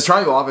offense. The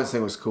triangle offense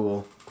thing was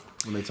cool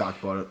when they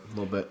talked about it a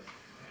little bit.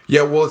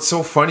 Yeah, well, it's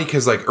so funny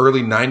because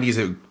early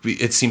 90s,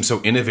 it seemed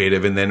so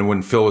innovative. And then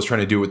when Phil was trying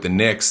to do it with the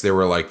Knicks, they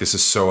were like, this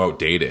is so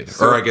outdated.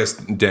 Or I guess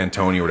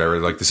D'Antoni or whatever,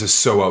 this is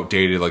so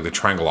outdated. The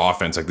triangle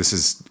offense, this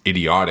is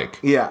idiotic.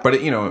 Yeah. But,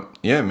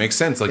 it makes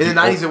sense. In the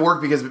 90s, it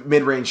worked because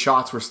mid-range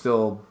shots were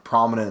still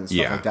prominent and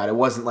stuff like that. It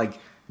wasn't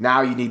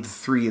now you need the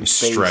 3 in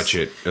space. Stretch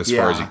it as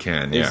far as you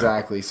can. Yeah.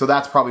 Exactly. So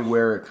that's probably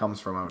where it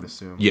comes from, I would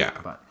assume. Yeah.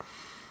 But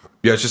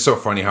it's just so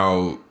funny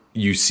how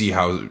you see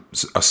how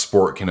a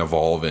sport can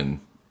evolve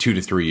in 2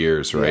 to 3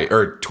 years, right? Yeah.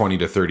 Or 20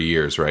 to 30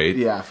 years, right?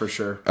 Yeah, for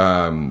sure.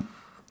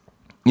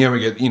 We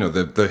get,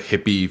 the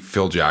hippie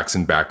Phil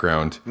Jackson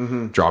background,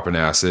 dropping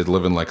acid,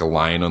 living like a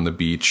lion on the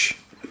beach.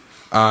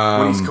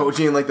 When he's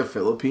coaching in the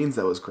Philippines,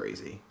 that was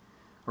crazy.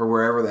 or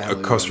wherever the hell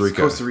he Costa was.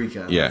 Rica. Costa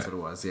Rica. Yeah. That's what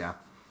it was. Yeah.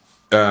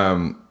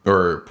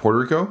 Or Puerto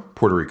Rico?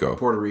 Puerto Rico.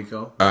 Puerto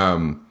Rico.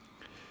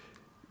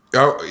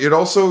 It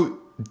also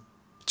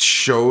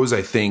shows,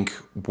 I think,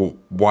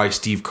 why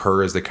Steve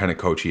Kerr is the kind of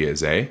coach he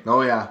is, eh?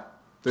 Oh yeah.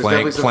 There's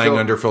Playing definitely some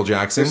under Phil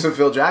Jackson. There's some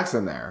Phil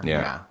Jackson there.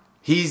 Yeah.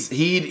 He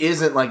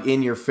isn't like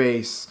in your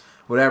face,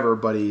 whatever,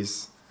 but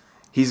he's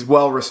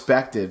well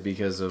respected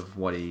because of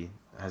what he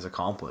has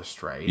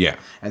accomplished, right? Yeah.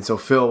 And so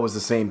Phil was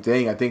the same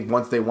thing. I think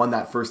once they won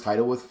that first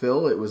title with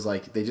Phil, it was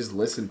like they just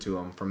listened to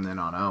him from then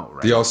on out,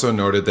 right? He also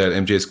noted that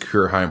MJ's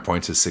career high in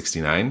points is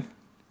 69.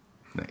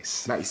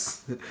 Nice.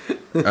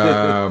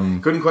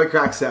 Couldn't quite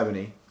crack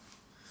 70.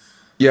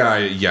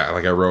 Yeah.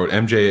 Like I wrote,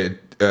 MJ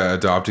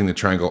adopting the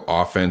triangle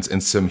offense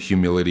and some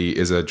humility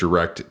is a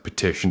direct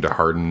petition to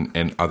Harden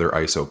and other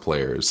ISO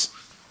players.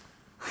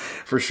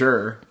 For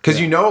sure. Because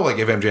you know, like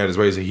if MJ had his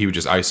ways, he would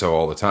just ISO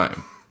all the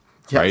time.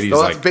 Yes, right? He's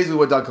that's like, basically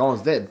what Doug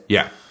Collins did.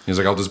 yeah. He's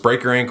like, I'll just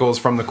break your ankles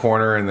from the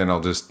corner, and then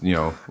I'll just,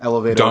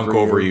 Elevate dunk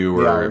over you,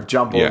 or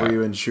jump over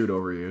you and shoot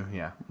over you.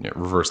 Yeah.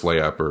 Reverse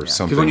layup or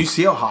something. Because when you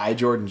see how high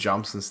Jordan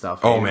jumps and stuff,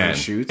 oh and man,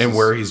 shoots, and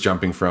where he's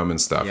jumping from and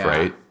stuff, Yeah.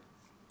 right?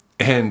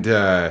 And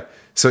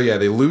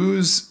they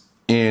lose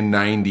in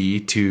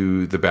 90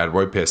 to the Bad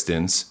Boy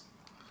Pistons,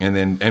 and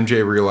then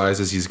MJ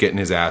realizes he's getting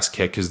his ass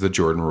kicked because of the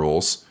Jordan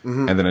rules,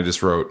 and then I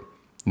just wrote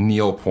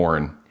Neil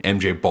porn.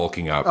 MJ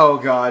bulking up. Oh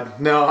God,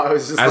 no! I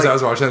was just as I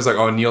was watching, I was like,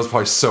 "Oh, Neil's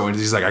probably so into."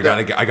 He's like, "I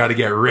gotta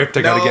get ripped.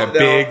 I gotta get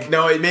big."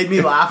 No, it made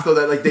me laugh though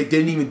that like they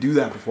didn't even do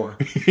that before.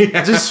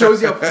 It just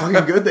shows you how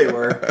fucking good they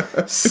were.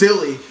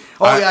 Silly.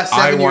 Oh yeah,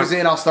 7 years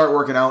in, I'll start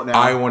working out now.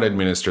 I want to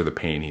administer the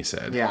pain. He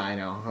said. Yeah, I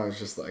know. I was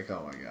just like,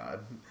 oh my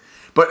God.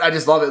 But I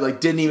just love it. Like,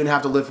 didn't even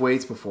have to lift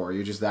weights before.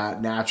 You're just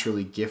that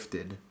naturally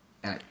gifted.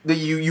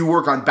 You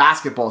work on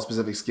basketball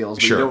specific skills,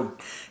 but Sure. you don't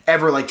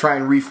ever like try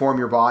and reform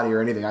your body or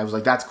anything. I was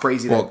like, that's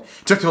crazy. Well, that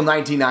it took till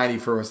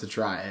 1990 for us to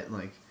try it.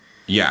 Like,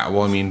 yeah,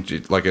 well, I mean,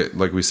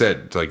 like we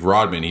said, like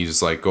Rodman, he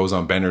just like goes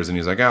on benders and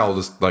he's like, I'll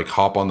just like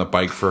hop on the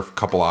bike for a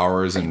couple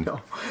hours and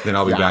then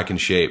I'll be back in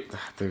shape.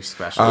 They're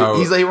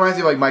special. He reminds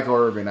me of like Michael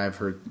Irvin. I've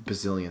heard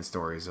bazillion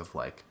stories of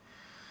like.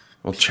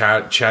 Well,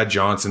 Chad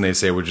Johnson, they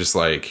say, would just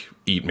like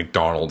eat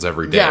McDonald's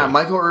every day. Yeah,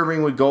 Michael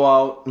Irving would go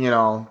out,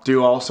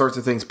 do all sorts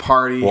of things,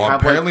 party. Well,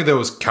 have apparently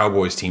those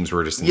Cowboys teams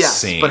were just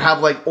insane. Yes, but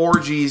have like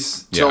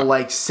orgies till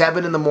like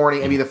 7 in the morning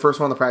and be the first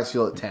one on the practice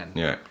field at 10.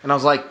 Yeah. And I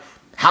was like,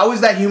 how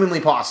is that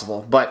humanly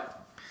possible?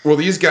 But well,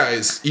 these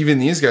guys,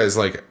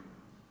 like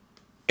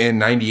in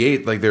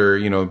 98, like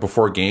they're,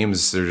 before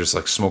games, they're just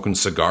like smoking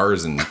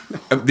cigars. And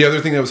the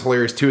other thing that was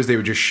hilarious too is they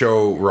would just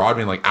show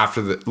Rodman like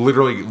after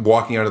literally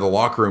walking out of the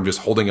locker room, just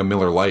holding a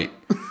Miller Lite.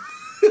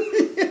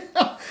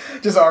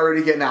 just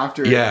already getting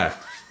after it. Yeah.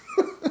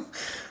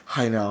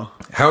 I know.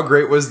 How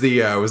great was the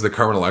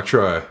Carmen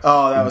Electra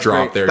that was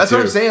drop great. there? That's too.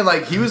 what I'm saying.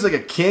 Like he was like a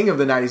king of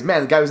the 90s.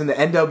 Man, the guy was in the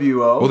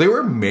NWO. Well, they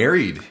were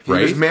married,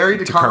 right? He was married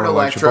to Carmen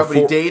Electra, but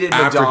he dated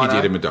Madonna. After he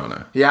dated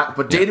Madonna. Yeah,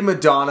 but dated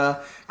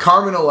Madonna,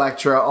 Carmen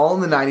Electra, all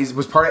in the 90s.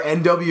 Was part of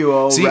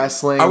NWO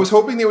wrestling. I was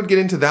hoping they would get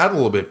into that a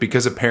little bit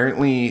because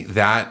apparently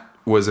that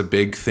was a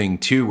big thing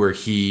too, where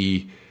because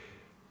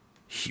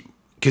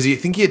I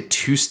think he had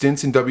 2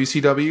 stints in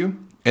WCW,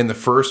 and the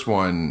first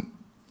one,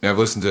 I've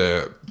listened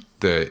to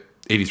the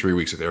 83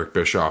 Weeks with Eric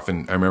Bischoff,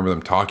 and I remember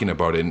them talking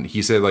about it, and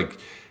he said like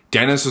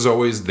Dennis was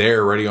always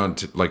there, ready on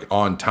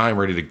time,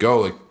 ready to go.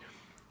 Like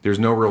there's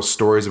no real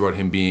stories about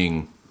him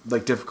being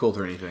like difficult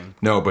or anything.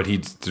 No, but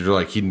he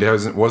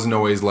wasn't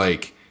always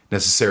like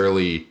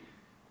necessarily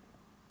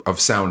of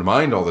sound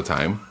mind all the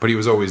time, but he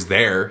was always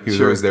there. He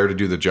was always there to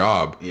do the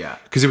job. Yeah,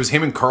 because it was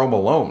him and Karl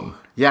Malone.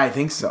 Yeah, I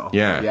think so.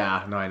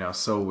 Yeah. No, I know.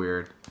 So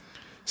weird.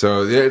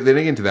 So they didn't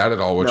get into that at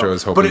all, which I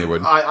was hoping they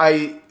would.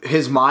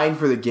 His mind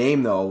for the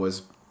game though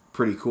was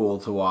pretty cool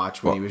to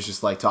watch when he was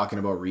just like talking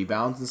about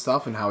rebounds and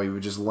stuff and how he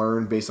would just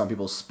learn based on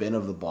people's spin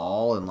of the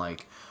ball and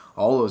like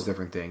all those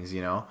different things,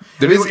 It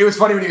was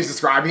funny when he was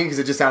describing because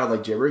it just sounded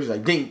like gibberish. He's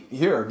like ding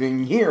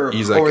here,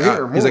 he's like over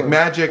here. He's like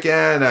magic,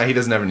 and he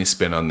doesn't have any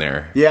spin on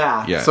there.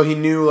 Yeah. So he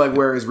knew like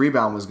where his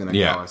rebound was going to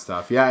go and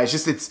stuff. Yeah, it's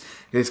just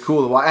it's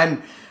cool to watch.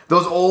 And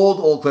those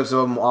old clips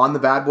of him on the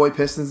Bad Boy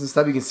Pistons and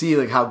stuff, you can see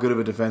like how good of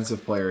a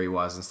defensive player he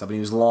was and stuff. And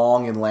he was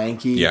long and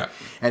lanky, and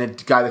a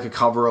guy that could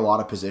cover a lot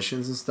of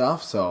positions and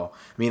stuff. So I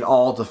mean,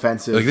 all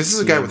defensive. Like this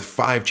is a guy with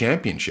 5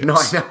 championships. No,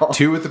 I know.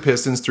 2 with the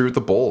Pistons, 3 with the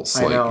Bulls.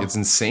 I know. It's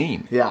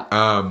insane. Yeah.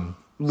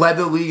 Led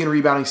the league in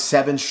rebounding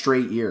 7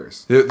 straight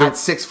years at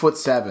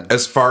 6'7".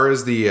 As far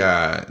as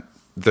the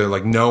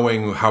like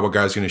knowing how a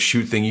guy's going to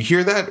shoot thing, you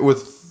hear that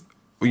with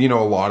a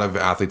lot of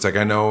athletes. Like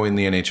I know in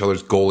the NHL,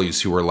 there's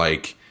goalies who are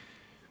like.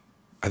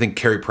 I think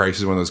Carey Price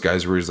is one of those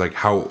guys where he's like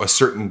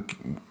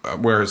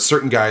where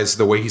certain guys,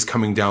 the way he's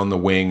coming down the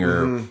wing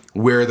or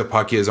where the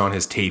puck is on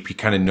his tape, he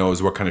kind of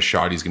knows what kind of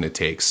shot he's going to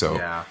take.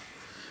 So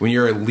when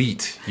you're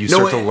elite, you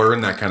start to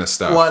learn that kind of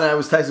stuff. Well, and I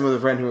was texting with a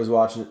friend who was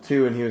watching it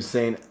too, and he was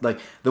saying like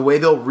the way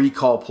they'll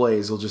recall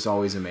plays will just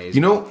always amaze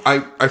me.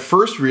 I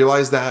first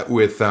realized that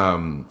with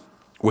Wayne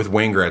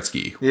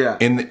Gretzky. Yeah.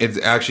 It's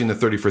actually in the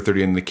 30 for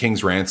 30 in the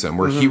King's Ransom,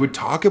 where he would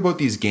talk about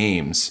these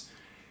games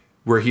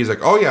where he's like,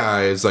 oh yeah,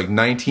 it's like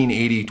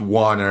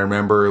 1981. And I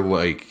remember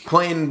like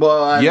playing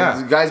blah,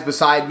 Yeah. guys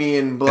beside me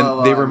and blah,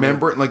 and they blah.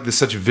 remember it in like this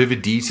such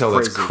vivid detail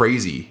that's Crazy.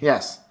 crazy.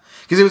 Yes.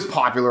 Because it was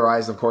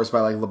popularized, of course,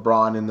 by like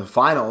LeBron in the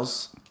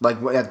finals, like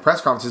at the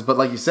press conferences. But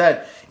like you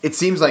said, it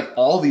seems like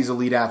all these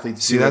elite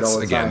athletes See, do it that's all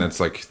the again, time.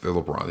 that's like the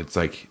LeBron. It's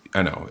like,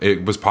 I know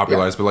it was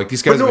popularized, Yeah. but like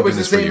these guys But no, have been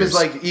it's doing the this for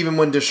same years. as like even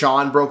when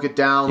Deshaun broke it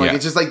down. Like Yeah.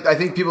 it's just like I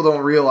think people don't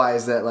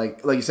realize that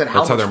like you said how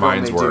That's how much their film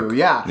minds they work. do.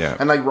 Yeah. Yeah.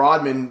 And like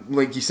Rodman,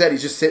 like you said,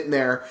 he's just sitting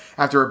there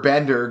after a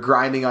bender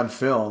grinding on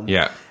film.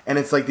 Yeah. And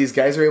it's like these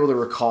guys are able to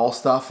recall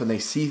stuff and they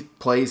see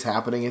plays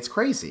happening. It's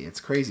crazy. It's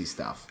crazy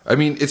stuff. I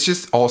mean, it's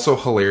just also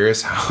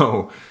hilarious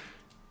how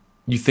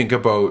you think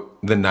about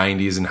the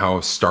 90s and how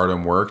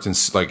stardom worked, and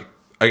like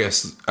I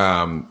guess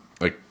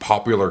like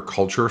popular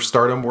culture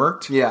stardom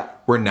worked. Yeah.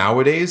 Where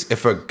nowadays,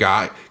 if a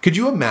guy, could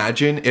you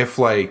imagine if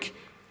like,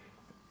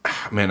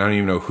 man, I don't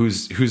even know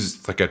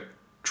who's like a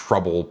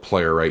trouble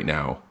player right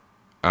now.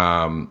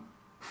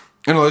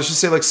 Let's just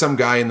say like some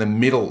guy in the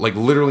middle, like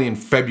literally in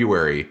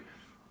February,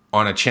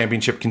 on a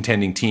championship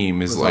contending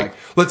team is like,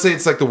 let's say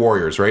it's like the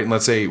Warriors, right? And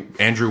let's say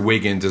Andrew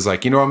Wiggins is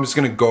like, I'm just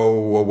going to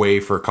go away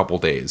for a couple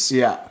days.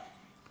 Yeah.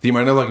 The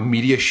amount of like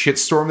media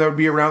shitstorm that would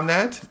be around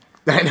that,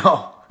 I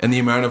know. and the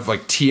amount of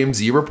like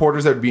TMZ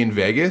reporters that would be in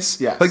Vegas.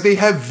 Yes. Like they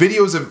have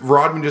videos of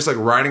Rodman just like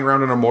riding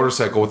around on a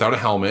motorcycle without a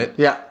helmet.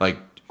 Yeah. Like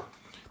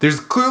there's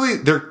clearly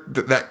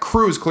that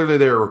crew is clearly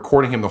there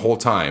recording him the whole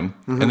time,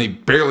 and they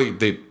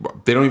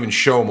don't even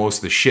show most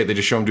of the shit. They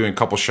just show him doing a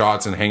couple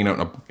shots and hanging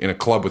out in a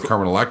club with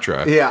Carmen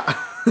Electra. Yeah.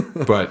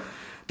 But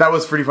That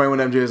was pretty funny when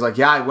MJ was like,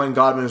 yeah, I went and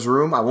got him in his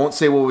room. I won't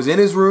say what was in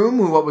his room,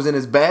 what was in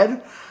his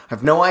bed. I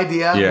have no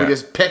idea. Yeah. We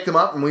just picked him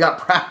up and we got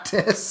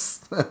practice.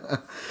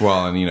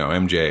 well, and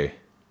MJ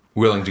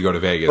willing to go to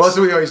Vegas. Well,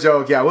 so we always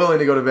joke, yeah, willing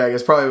to go to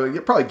Vegas.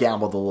 Probably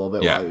gambled a little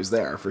bit Yeah. while he was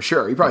there, for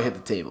sure. He probably hit the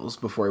tables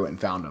before he went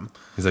and found him.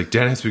 He's like,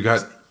 Dennis, we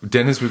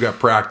got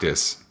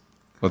practice.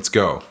 Let's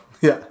go.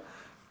 Yeah.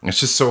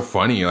 It's just so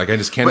funny. Like I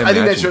just can't But I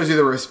imagine. think that shows you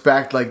the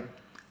respect. Like,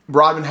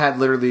 Rodman had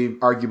literally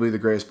arguably the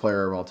greatest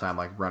player of all time,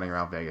 like running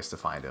around Vegas to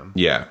find him.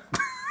 Yeah.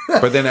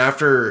 But then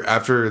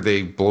after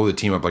they blow the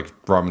team up, like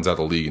Rodman's out of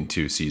the league in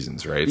 2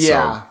 seasons, right?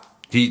 Yeah.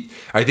 So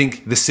I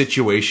think the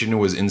situation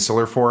was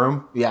insular for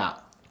him Yeah.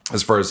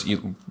 as far as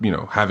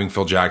having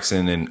Phil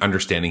Jackson and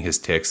understanding his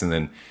ticks, and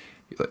then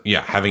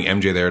having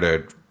MJ there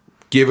to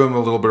give him a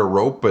little bit of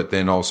rope, but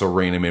then also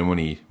rein him in when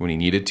he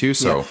needed to.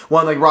 So Yeah.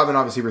 Well, like Rodman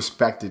obviously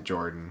respected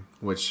Jordan,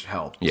 which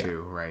helped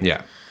too, right?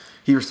 Yeah.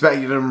 He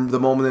respected him the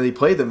moment that he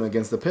played them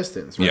against the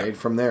Pistons, right? Yeah.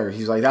 From there,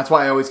 he's like, that's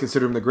why I always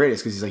consider him the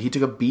greatest, because he's like, he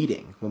took a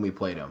beating when we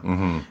played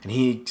him, and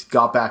he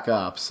got back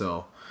up.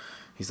 So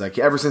he's like,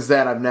 ever since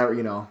then, I've never,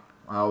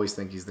 I always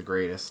think he's the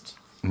greatest.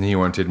 And then you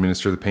want to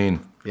administer the pain.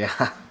 Yeah.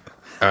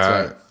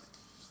 That's right.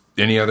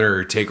 Any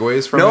other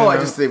takeaways from No,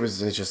 it? it's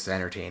just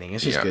entertaining.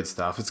 It's just Yeah. good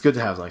stuff. It's good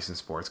to have like some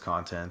sports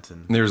content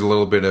and There's a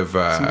little bit of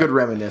some good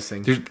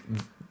reminiscing.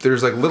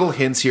 there's like little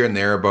hints here and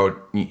there about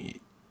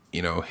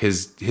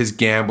his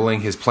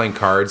gambling, his playing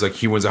cards. Like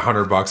he wins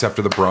 $100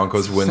 after the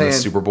Broncos win the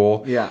Saying- Super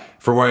Bowl. Yeah.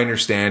 From what I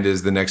understand,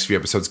 is the next few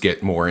episodes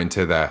get more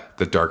into the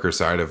darker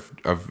side of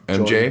MJ.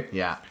 Jordan.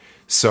 Yeah.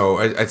 So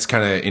it's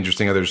kind of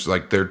interesting how there's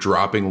like they're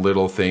dropping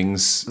little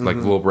things like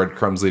little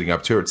breadcrumbs leading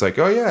up to it. It's like,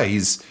 oh yeah,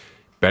 he's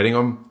betting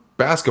on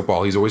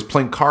basketball. He's always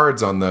playing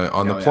cards on the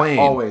plane.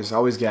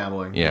 Always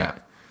gambling. Yeah.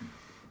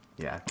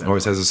 Yeah.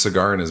 Always has a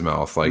cigar in his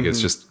mouth. Like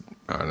it's just,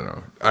 I don't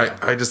know.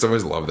 I just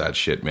always love that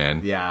shit,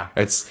 man. Yeah.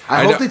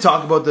 I hope they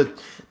talk about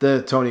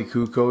the Tony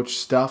Kukoc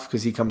stuff,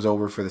 because he comes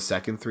over for the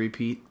second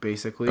three-peat,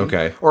 basically.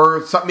 Okay.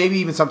 Or maybe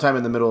even sometime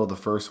in the middle of the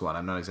first one.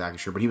 I'm not exactly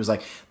sure. But he was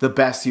like the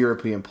best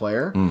European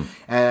player.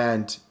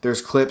 And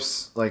there's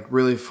clips, like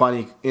really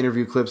funny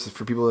interview clips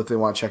for people if they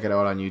want to check it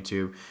out on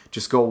YouTube.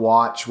 Just go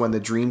watch when the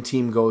Dream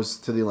Team goes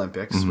to the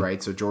Olympics,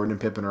 right? So Jordan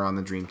and Pippen are on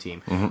the Dream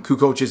Team.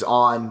 Kukoc is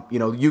on,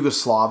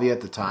 Yugoslavia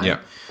at the time. Yeah.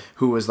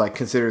 Who was like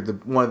considered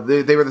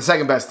they were the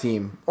second best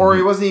team, or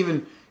it wasn't even.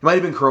 It might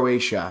have been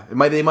Croatia. They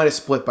might have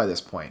split by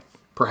this point,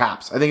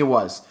 perhaps. I think it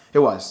was.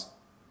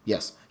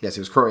 Yes, it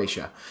was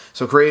Croatia.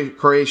 So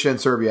Croatia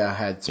and Serbia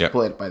had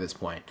split by this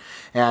point,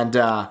 and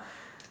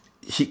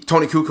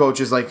Tony Kukoc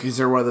is like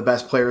considered one of the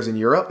best players in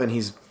Europe, and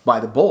he's by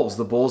the Bulls.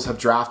 The Bulls have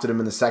drafted him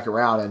in the second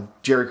round, and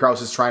Jerry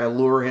Krause is trying to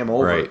lure him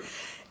over. Right.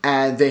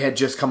 And they had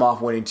just come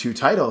off winning 2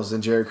 titles,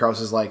 and Jerry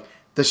Krause is like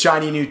the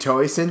shiny new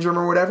toy syndrome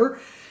or whatever.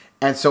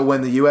 And so when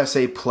the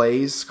USA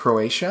plays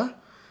Croatia,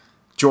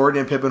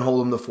 Jordan and Pippen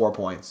hold them to 4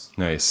 points.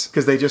 Nice.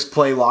 Because they just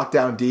play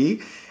lockdown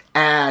D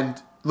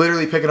and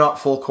literally picking up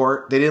full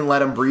court. They didn't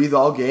let him breathe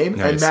all game.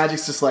 Nice. And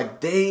Magic's just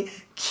like, they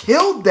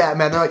killed that,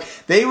 man.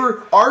 They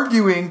were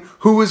arguing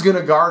who was going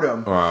to guard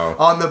him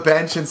on the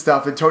bench and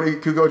stuff. And Tony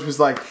Kukoc was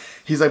like,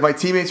 he's like, my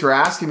teammates were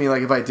asking me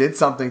like if I did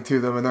something to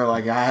them. And they're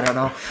like, I don't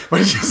know.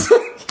 But it's just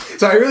like,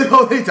 so I really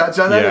hope they touch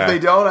on that. Yeah. If they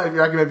don't, I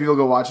recommend people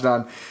go watch it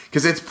on,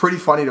 because it's pretty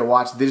funny to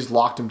watch. They just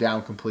locked him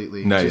down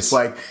completely. Nice. Just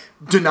like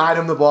denied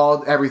him the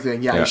ball,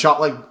 everything. Yeah, Yeah. he shot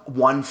like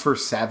 1 for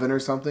 7 or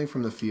something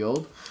from the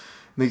field.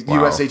 The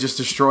USA just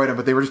destroyed them,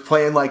 but they were just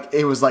playing like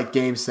it was like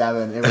Game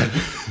 7.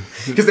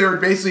 Because they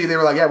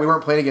were like, yeah, we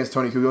weren't playing against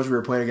Tony Kukoc, we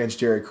were playing against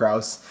Jerry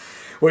Krause.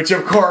 Which,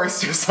 of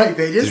course, just like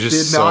they just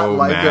did not so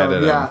like mad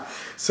him. Yeah,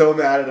 so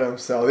mad at him.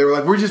 So they were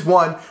like, we just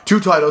won 2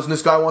 titles, and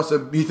this guy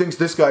he thinks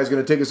this guy is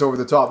going to take us over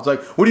the top. It's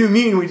like, what do you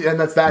mean? And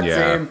that's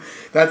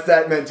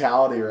that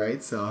mentality,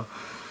 right? So,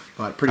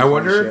 but pretty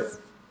funny shit.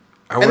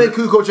 And then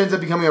Kukoc ends up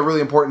becoming a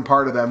really important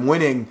part of them,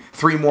 winning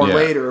 3 more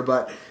later,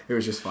 but it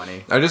was just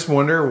funny. I just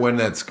wonder when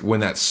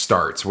that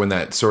starts, when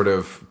that sort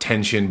of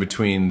tension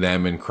between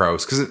them and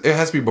Krause, because it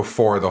has to be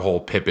before the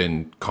whole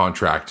Pippen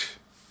contract.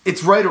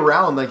 It's right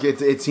around, like,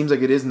 it seems like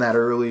it is in that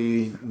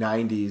early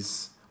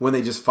 90s when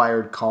they just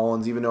fired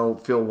Collins, even though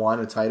Phil won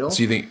a title.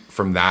 So you think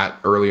from that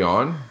early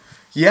on?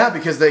 Yeah,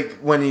 because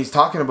when he's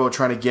talking about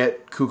trying to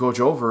get Kukoc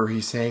over,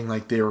 he's saying,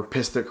 like, they were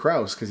pissed at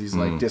Krause because he's,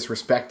 like,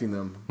 disrespecting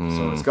them.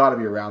 So it's got to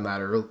be around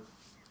that early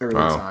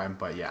time.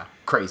 But, yeah,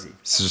 crazy.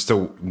 So just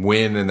to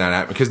win in that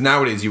atmosphere. Because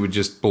nowadays you would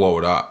just blow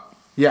it up.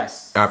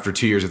 Yes. After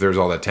 2 years, if there's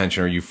all that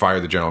tension, or you fire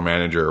the general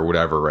manager or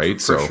whatever,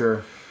 right? For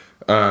sure.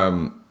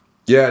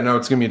 Yeah, no,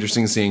 it's going to be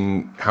interesting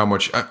seeing how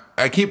much...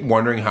 I keep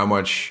wondering how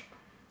much...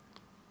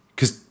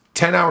 Because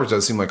 10 hours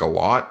does seem like a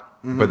lot,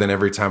 but then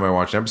every time I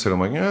watch an episode, I'm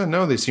like, yeah,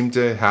 no, they seem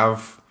to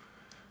have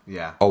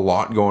a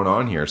lot going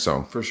on here,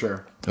 so... For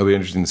sure. It'll be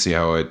interesting to see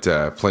how it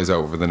plays out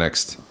over the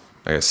next,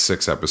 I guess,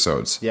 6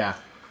 episodes. Yeah.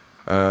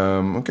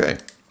 Okay.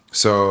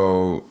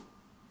 So...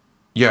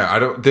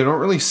 Yeah, they don't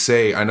really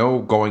say... I know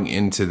going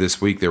into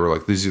this week, they were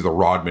like, these are the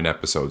Rodman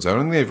episodes. I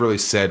don't think they've really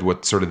said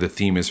what sort of the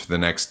theme is for the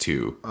next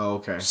 2. Oh,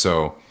 okay.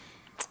 So...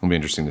 It'll be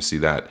interesting to see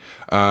that.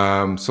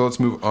 So let's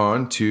move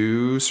on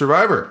to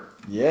Survivor.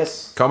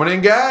 Yes. Coming in,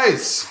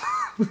 guys.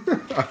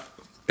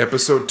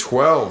 Episode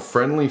 12,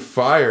 Friendly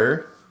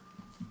Fire.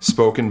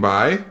 Spoken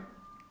by...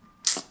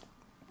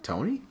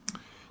 Tony?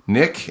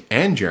 Nick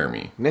and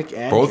Jeremy. Both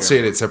Jeremy. Say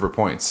it at separate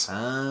points.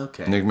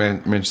 Okay. Nick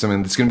mentioned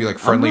something that's going to be like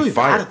Friendly I'm really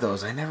Fire. bad at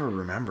those. I never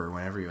remember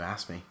whenever you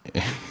ask me.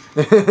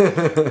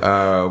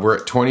 We're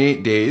at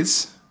 28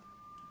 days.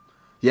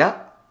 Yeah.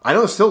 I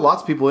know there's still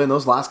lots of people in.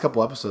 Those last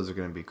couple episodes are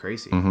going to be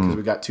crazy because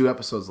we got 2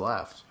 episodes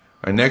left.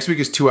 Next week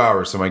is 2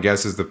 hours, so my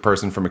guess is the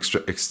person from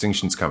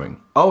Extinction's coming.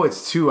 Oh,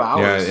 it's 2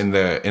 hours.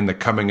 Yeah, in the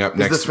coming up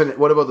next.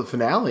 What about the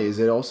finale? Is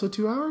it also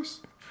 2 hours?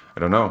 I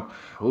don't know,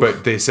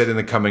 but they said in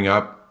the coming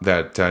up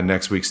that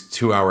next week's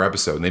 2-hour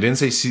episode, and they didn't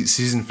say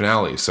season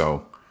finale.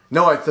 So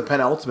no, it's the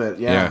penultimate.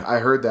 Yeah, I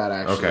heard that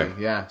actually.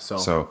 Okay, yeah.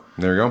 So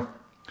there you go.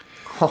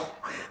 Oh,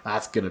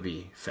 that's gonna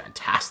be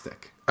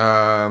fantastic.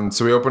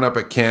 So we open up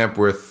at camp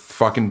with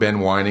fucking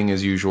Ben whining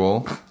as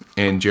usual,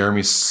 and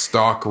Jeremy's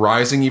stock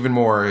rising even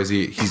more as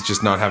he's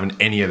just not having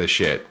any of the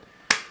shit.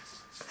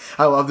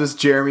 I love this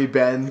Jeremy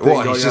Ben thing.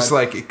 Well, he's just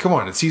like, come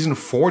on, it's season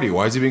 40.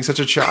 Why is he being such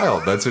a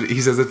child? That's what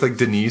he says. It's like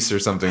Denise or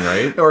something,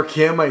 right? Or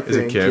Kim, I think. Is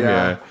it Kim?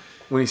 Yeah.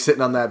 When he's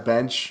sitting on that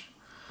bench.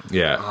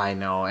 Yeah. I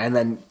know. And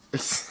then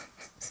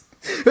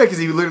because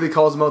he literally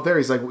calls him out there.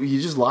 He's like, well,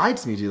 you just lied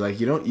to me, dude. Like,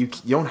 you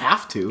don't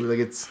have to. Like,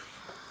 it's...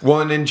 Well,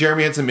 and then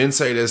Jeremy had some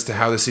insight as to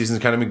how the season's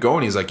kind of been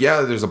going. He's like,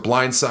 yeah, there's a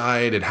blind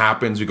side. It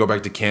happens. We go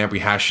back to camp. We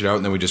hash it out,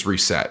 and then we just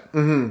reset.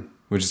 Mm-hmm.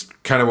 Which is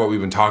kind of what we've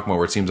been talking about,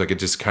 where it seems like it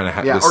just kind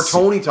of... or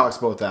Tony talks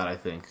about that, I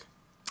think.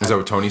 Is that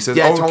what Tony says?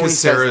 Yeah, because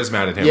Sarah is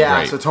mad at him. Yeah,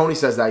 right. So Tony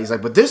says that. He's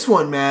like, but this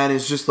one, man,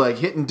 is just like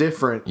hitting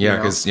different. Yeah,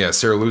 because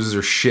Sarah loses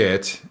her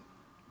shit,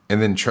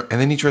 and then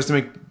he tries to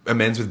make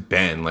amends with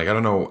Ben. Like, I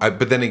don't know.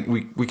 But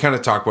then we kind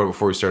of talked about it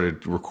before we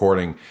started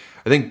recording.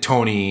 I think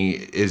Tony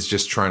is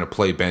just trying to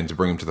play Ben to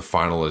bring him to the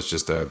final as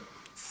just a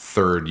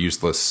third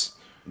useless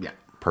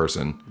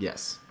person.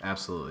 Yes,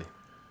 absolutely.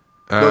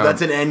 No,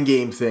 that's an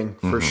endgame thing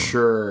for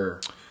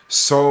sure.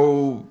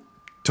 So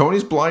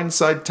Tony's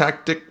blindside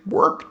tactic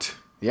worked.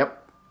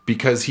 Yep.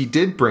 Because he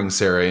did bring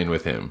Sarah in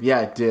with him.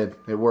 Yeah, it did.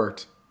 It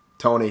worked.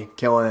 Tony,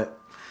 killing it.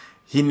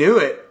 He knew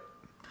it.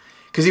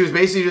 Because he was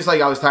basically just like,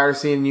 I was tired of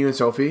seeing you and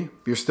Sophie.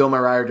 You're still my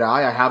ride or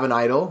die. I have an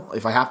idol.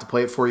 If I have to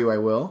play it for you, I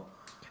will.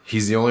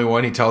 He's the only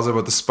one. He tells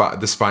about the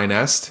spy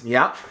nest.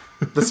 Yeah.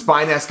 The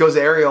spy nest goes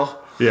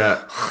Ariel.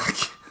 Yeah.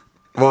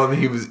 Well,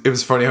 and it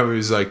was funny how he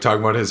was like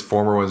talking about his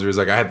former ones where he's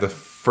like, I had the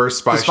first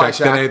spy shack,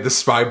 then I had the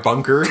spy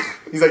bunker.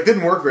 He's like,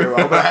 didn't work very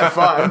well, but I had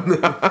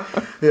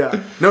fun.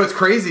 Yeah. No, it's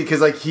crazy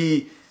because like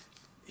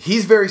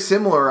he's very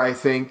similar, I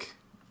think.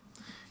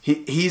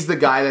 He's the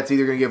guy that's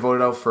either going to get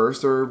voted out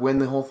first or win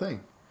the whole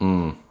thing.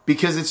 Mm.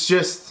 Because it's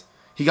just,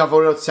 he got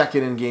voted out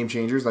second in Game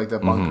Changers, like the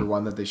bunker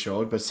one that they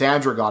showed. But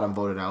Sandra got him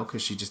voted out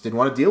because she just didn't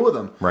want to deal with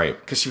him. Right.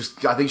 Because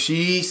I think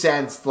she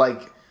sensed like,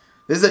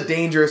 this is a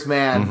dangerous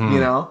man, you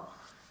know?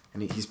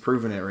 And he's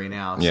proven it right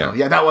now. So,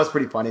 yeah, that was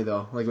pretty funny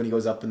though. Like when he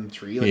goes up in the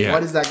tree. Like,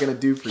 what is that going to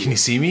do for you? Can you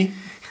see me?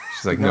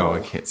 She's like, no, I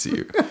can't see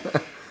you.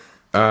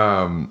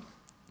 And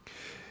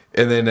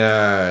then,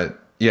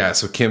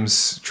 so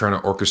Kim's trying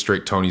to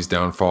orchestrate Tony's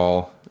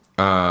downfall.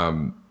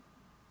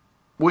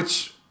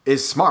 Which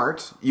is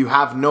smart. You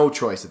have no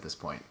choice at this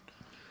point.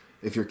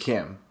 If you're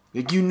Kim.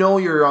 Like,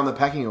 you're on the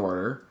pecking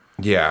order.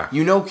 Yeah.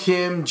 You know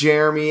Kim,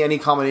 Jeremy, any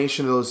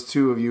combination of those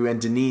two of you, and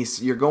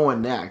Denise, you're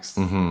going next.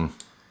 Mm-hmm.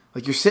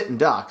 Like, you're sitting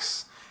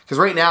ducks. Because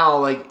right now,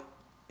 like,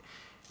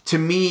 to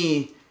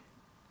me,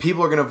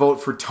 people are going to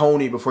vote for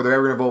Tony before they're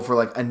ever going to vote for,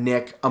 like, a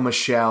Nick, a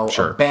Michelle,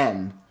 Sure. a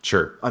Ben.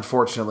 Sure.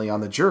 Unfortunately,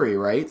 on the jury,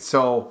 right?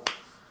 So,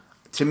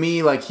 to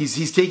me, like,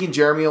 he's taking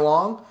Jeremy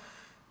along,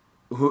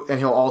 and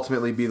he'll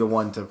ultimately be the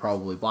one to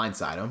probably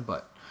blindside him,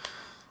 but,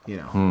 you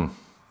know.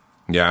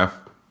 Yeah.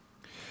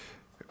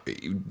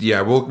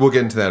 Yeah, we'll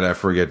get into that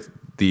after we get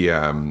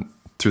the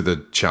through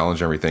the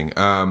challenge and everything.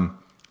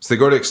 So they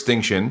go to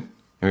extinction, and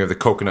we have the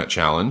coconut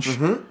challenge.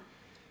 A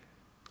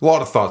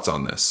lot of thoughts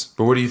on this,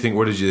 but what do you think?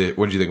 What did you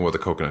think about the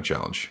coconut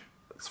challenge?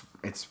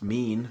 It's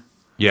mean,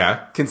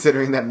 Yeah,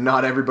 considering that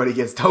not everybody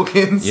gets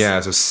tokens. yeah.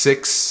 So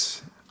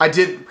 6.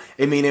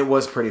 It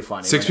was pretty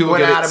funny. Six people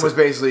when get it, Adam was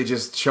basically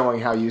just showing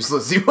how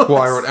useless he was. Well,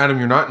 I wrote, Adam,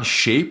 you're not in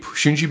shape.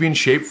 Shouldn't you be in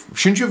shape?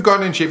 Shouldn't you have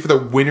gotten in shape for the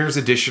winner's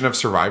edition of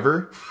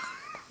Survivor?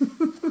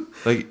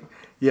 Like,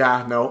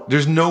 yeah, no.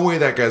 there's no way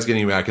that guy's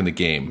getting back in the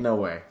game. No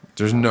way.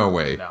 There's no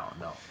way. No.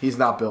 He's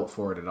not built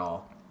for it at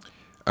all.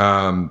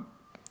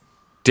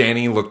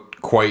 Danny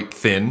looked quite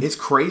thin. It's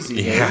crazy.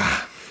 Yeah.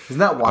 Man. Isn't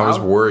that wild? I was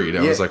worried.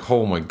 I Yeah. was like,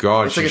 oh my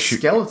God. It's like a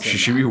skeleton. She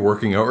should be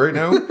working out right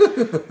now.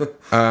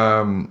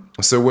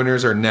 So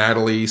winners are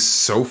Natalie,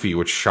 Sophie,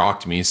 which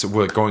shocked me. So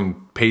we're going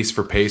pace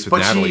for pace with But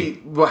Natalie.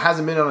 she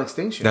hasn't been on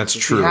extinction. That's So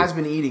true. She has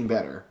been eating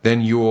better.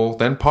 Then Yule,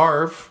 then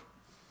Parv,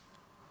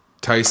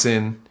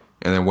 Tyson,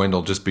 and then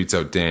Wendell just beats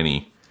out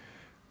Danny.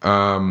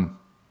 I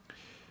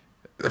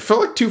felt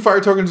like 2 fire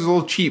tokens was a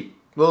little cheap.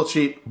 A little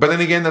cheap. But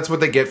then again, that's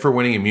what they get for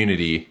winning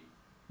immunity.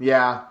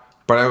 Yeah.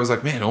 But I was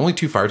like, man, only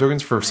 2 fire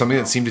tokens for something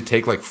that seemed to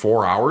take like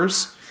 4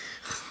 hours?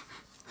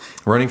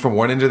 Running from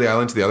one end of the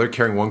island to the other,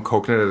 carrying one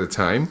coconut at a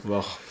time.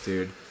 Well,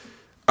 dude.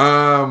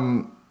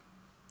 And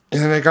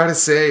I gotta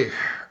say, it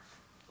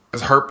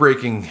was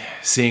heartbreaking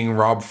seeing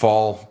Rob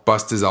fall,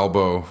 bust his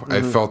elbow.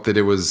 I felt that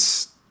it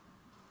was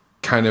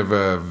kind of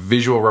a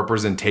visual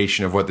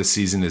representation of what the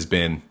season has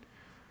been.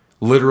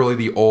 Literally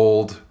the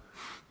old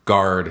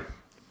guard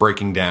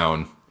breaking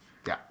down,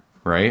 Yeah.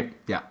 right?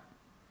 Yeah.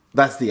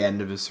 That's the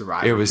end of his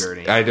survival It was.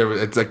 journey.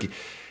 It's like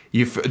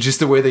just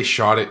the way they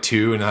shot it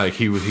too, and like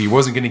he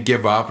wasn't going to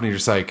give up, and you're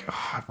just like,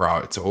 oh,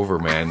 Rob, it's over,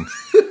 man.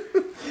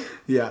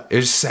 yeah. It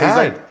was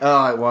sad.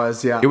 It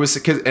was, yeah. It was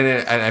because, and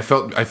I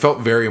felt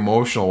very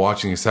emotional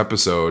watching this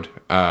episode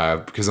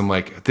because I'm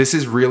like, this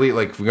is really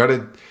like we got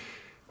to.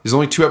 There's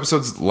only 2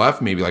 episodes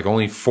left, maybe like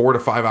only 4 to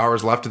 5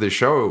 hours left of the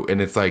show, and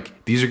it's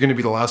like these are going to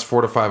be the last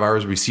 4 to 5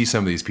 hours we see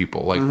some of these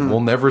people. Like we'll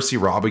never see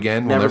Rob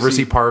again. We'll never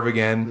see Parv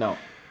again. No.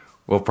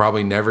 We'll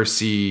probably never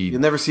see.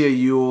 You'll never see a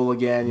Yule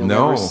again. You'll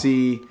No. never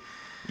see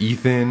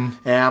Ethan.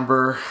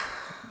 Amber.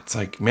 It's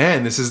like,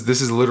 man, this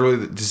is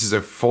literally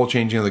a full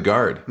changing of the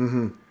guard.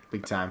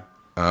 Big time.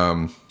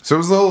 So it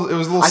was a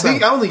little. I sad.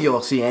 don't think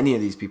you'll see any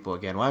of these people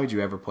again. Why would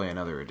you ever play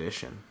another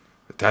edition?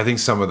 I think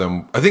some of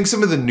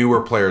the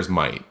newer players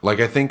might. Like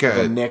I think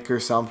A Nick or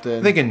something.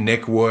 I think a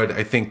Nick would.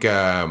 I think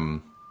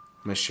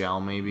Michelle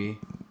maybe.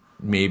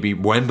 maybe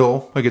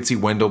Wendell. I could see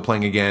Wendell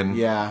playing again.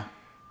 Yeah.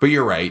 But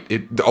you're right.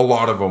 A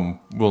lot of them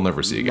we'll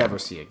never see again. Never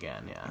see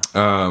again,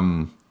 yeah.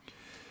 And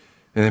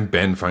then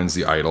Ben finds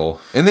the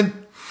idol, and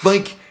then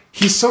like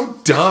he's so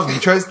dumb. He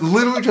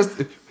literally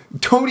just.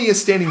 Tony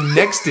is standing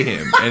next to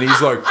him, and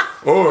he's like,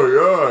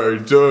 "Oh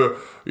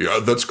yeah,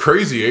 that's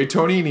crazy, eh,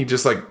 Tony?" And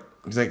he's like,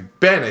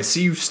 "Ben, I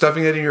see you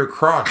stuffing that in your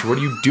crotch. What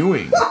are you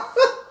doing?"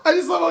 I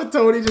just love how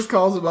Tony just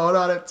calls him out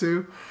on it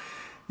too.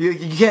 You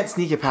can't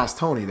sneak it past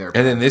Tony there.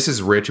 And then this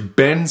is Rich.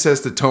 Ben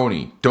says to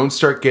Tony, "Don't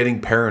start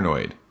getting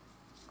paranoid."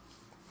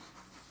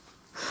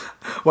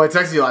 Well, I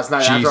texted you last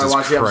night after I Jesus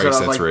watched the episode. I Christ, was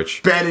that's like,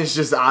 rich. Ben is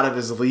just out of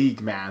his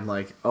league, man.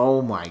 Like,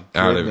 oh my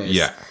goodness.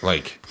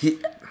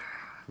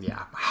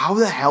 Yeah. How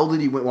the hell did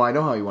he win? Well, I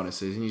know how he won a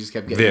season. He just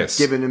kept getting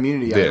given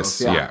immunity. Yeah.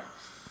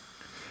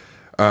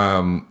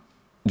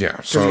 Yeah.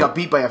 Because So he got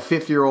beat by a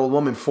 50-year-old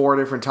woman 4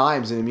 different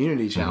times in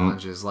immunity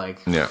challenges.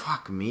 Like, Yeah.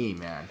 fuck me,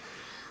 man.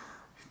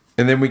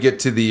 and then we get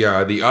to the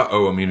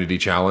uh-oh immunity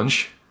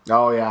challenge.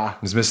 Oh yeah,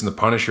 He's missing the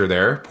Punisher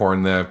there,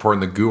 pouring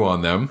the goo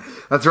on them.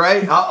 that's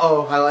right.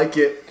 I like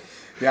it.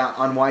 Yeah,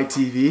 on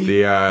YTV.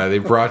 They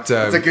brought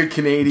It's a good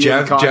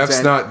Canadian content.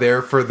 Jeff's not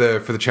there for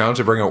the challenge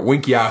to bring out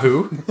Wink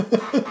Yahoo.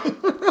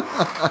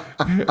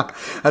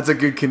 That's a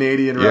good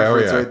Canadian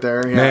reference right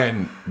there. Yeah.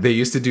 Man, they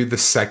used to do the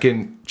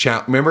second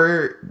challenge.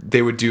 Remember,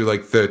 they would do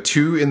like the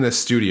 2 in the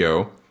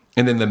studio,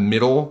 and then the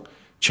middle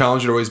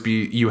challenge would always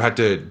be you had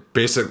to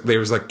basically. There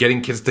was like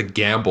getting kids to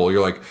gamble.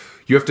 You're like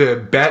you have to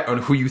bet on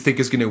who you think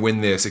is going to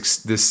win this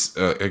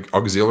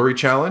auxiliary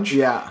challenge.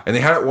 Yeah. And they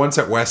had it once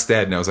at West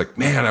Ed, and I was like,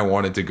 man, I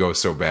wanted to go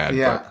so bad.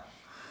 Yeah. But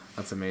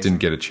That's amazing.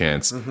 didn't get a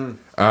chance.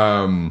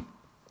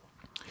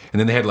 And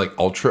then they had like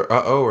ultra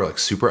or like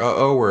super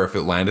where if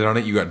it landed on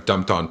it, you got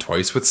dumped on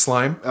twice with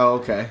slime. Oh,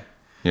 okay.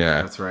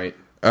 Yeah, That's right.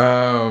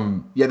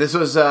 Um, Yeah, this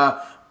was so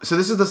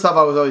this is the stuff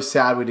I was always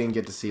sad we didn't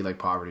get to see like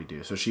Poverty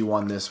do. So she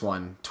won this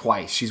one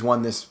twice. She's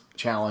won this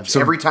challenge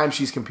every time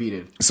she's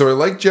competed. so I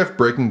like Jeff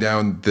breaking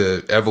down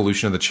the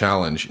evolution of the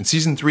challenge. In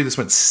season 3, this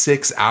went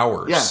 6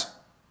 hours. Yeah.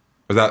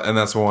 Was that, and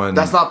that's one.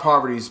 That's not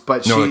Poverty's,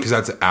 but no, because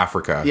that's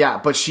Africa. Yeah,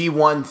 but she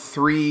won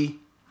 3.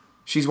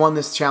 She's won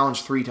this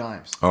challenge 3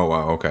 times. Oh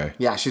wow, okay.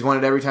 Yeah, she's won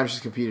it every time she's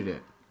competed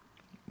it.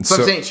 So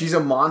I'm saying she's a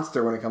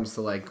monster when it comes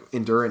to like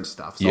endurance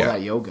stuff. So all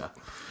that yoga.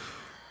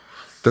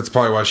 That's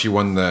probably why she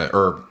won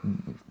or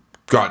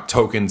got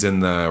tokens in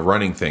the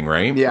running thing,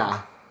 right?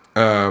 Yeah.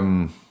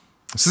 So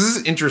this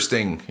is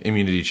interesting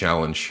immunity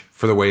challenge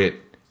for the way it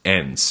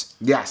ends.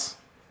 Yes.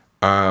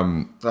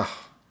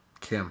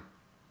 Kim.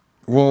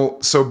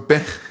 Well, so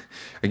Ben,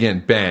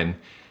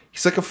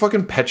 he's like a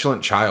fucking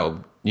petulant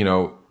child, you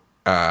know.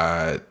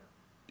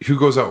 Who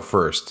goes out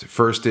first?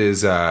 First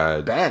is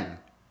Ben.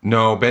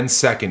 No, Ben's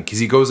second because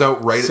he goes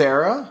out right.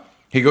 Sarah.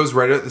 He goes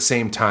right at the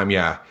same time.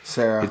 Yeah,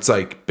 Sarah. It's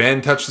like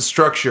Ben touched the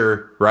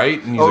structure, right?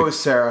 And he's it like, was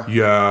Sarah.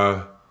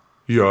 Yeah,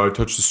 I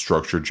touched the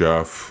structure,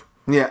 Jeff.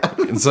 Yeah.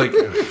 It's like,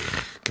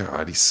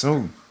 God, he's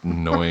so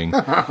annoying.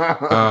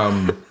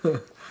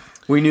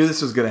 We knew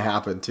this was going to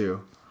happen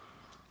too.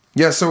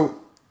 Yeah. So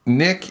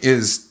Nick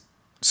is.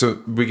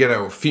 So we get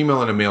a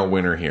female and a male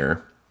winner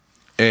here.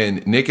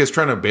 And Nick is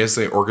trying to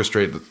basically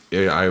orchestrate,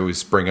 I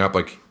always bring up,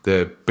 like,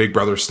 the Big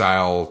Brother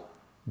style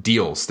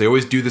deals. They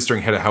always do this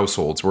during head of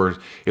households, where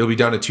it'll be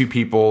down to 2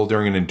 people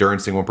during an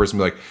endurance thing. One person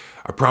will be like,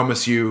 I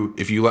promise you,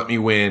 if you let me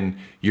win,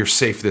 you're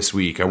safe this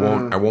week. I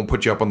won't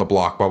put you up on the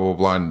block, blah, blah,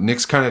 blah. And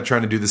Nick's kind of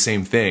trying to do the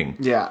same thing.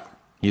 Yeah.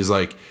 He's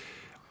like,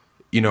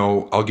 you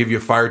know, I'll give you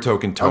a fire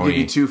token, Tony. I'll give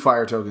you 2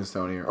 fire tokens,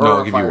 Tony. Or no,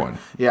 I'll give you 1.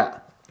 Yeah.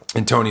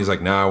 And Tony's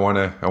like, nah, I want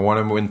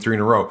to win 3 in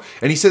a row.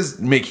 And he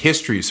says, make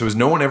history. So has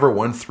no one ever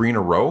won 3 in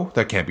a row?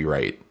 That can't be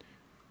right.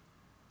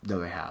 No,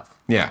 they have.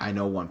 Yeah. I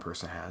know one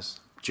person has.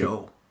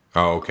 Joe.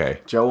 Oh,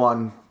 okay. Joe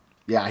on...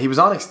 Yeah, he was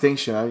on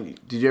Extinction.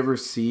 Did you ever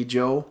see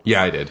Joe?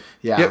 Yeah, I did.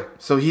 Yeah. Yep.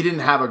 So he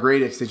didn't have a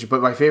great Extinction,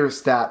 but my favorite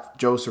stat,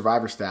 Joe's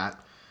Survivor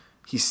stat,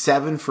 he's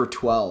 7 for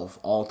 12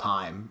 all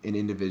time in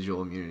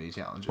individual immunity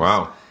challenges.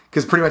 Wow.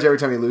 Because pretty much every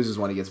time he loses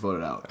one, he gets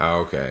voted out.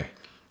 Oh, okay.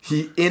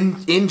 He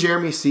in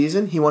Jeremy's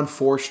season, he won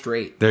 4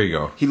 straight. There you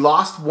go. He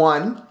lost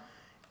 1,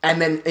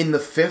 and then in the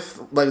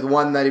 5th, like the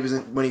one that he was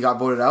in when he got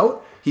voted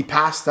out, he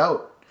passed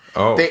out.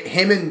 Oh.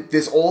 Him and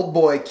this old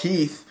boy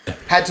Keith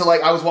had to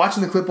I was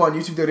watching the clip on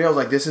YouTube the other day. I was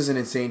like, this is an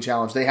insane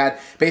challenge. They had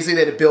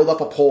to build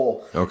up a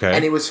pole. Okay.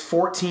 And it was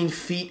 14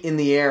 feet in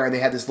the air, and they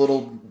had this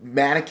little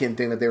mannequin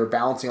thing that they were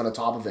balancing on the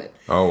top of it.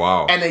 Oh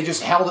wow. And they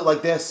just held it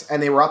like this,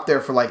 and they were up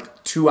there for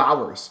like 2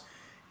 hours.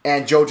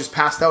 And Joe just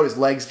passed out. His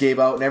legs gave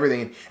out and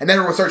everything. And then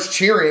everyone starts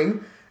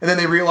cheering. And then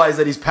they realize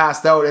that he's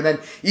passed out. And then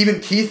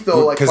even Keith,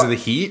 though, because of the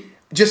heat,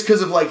 just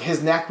because of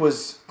his neck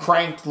was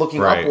cranked,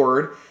 looking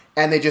upward,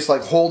 and they just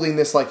holding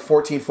this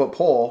 14-foot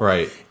pole.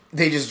 Right.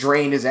 They just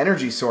drained his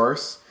energy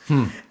source.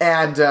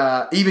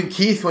 And even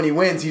Keith, when he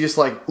wins, he just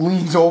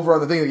leans over on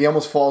the thing. He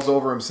almost falls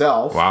over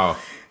himself. Wow.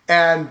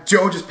 And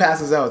Joe just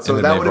passes out.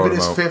 So that would have been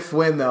his 5th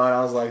win, though. And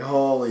I was like,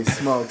 holy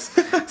smokes.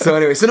 So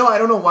anyway, no, I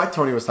don't know what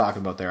Tony was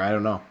talking about there. I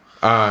don't know.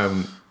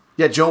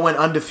 Yeah, Joe went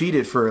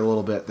undefeated for a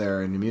little bit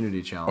there in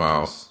immunity challenges.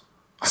 Wow.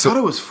 I thought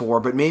it was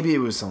 4, but maybe it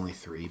was only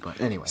 3. But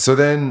anyway. So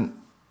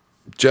then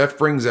Jeff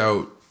brings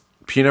out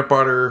peanut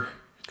butter,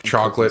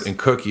 chocolate, and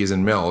cookies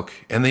and milk,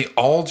 and they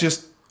all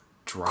just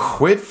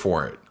quit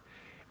for it.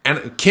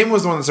 And Kim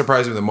was the one that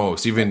surprised me the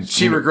most. Even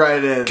she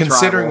regretted it.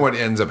 Considering what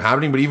ends up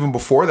happening. But even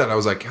before that, I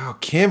was like, oh,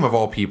 Kim of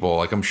all people.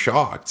 I'm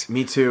shocked.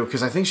 Me too,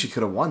 because I think she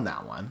could have won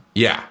that one.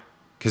 Yeah,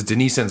 because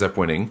Denise ends up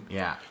winning.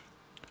 Yeah.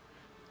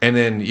 And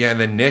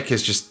then Nick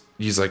is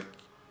he's like,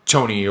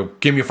 Tony,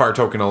 give me a fire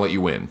token, I'll let you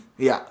win.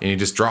 Yeah. And he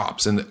just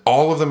drops. And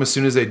all of them, as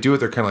soon as they do it,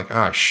 they're kind of like,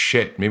 ah,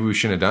 shit, maybe we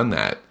shouldn't have done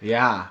that.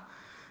 Yeah.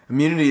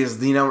 Immunity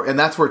is, and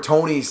that's where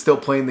Tony's still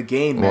playing the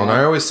game, man. Well, and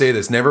I always say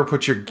this, never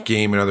put your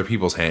game in other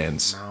people's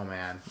hands. No,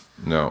 man.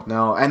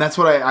 No. And that's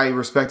what I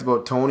respect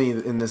about Tony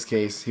in this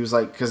case. He was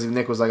like, because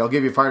Nick was like, I'll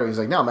give you a fire token. He's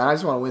like, no, man, I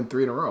just want to win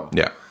 3 in a row.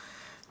 Yeah.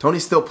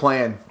 Tony's still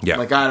playing. Yeah.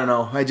 I don't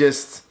know.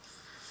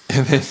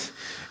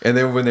 And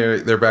then when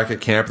they're back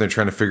at camp and they're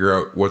trying to figure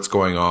out what's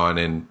going on,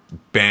 and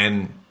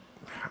Ben,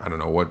 I don't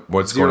know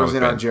what's going on with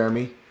in Ben. On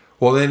Jeremy.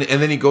 Well,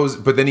 then he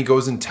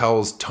goes and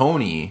tells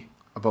Tony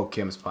about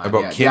Kim's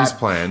plan. Kim's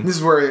plan. This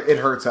is where it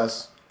hurts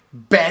us.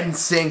 Ben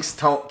sinks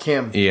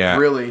Kim. Yeah,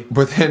 really.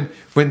 But then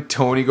when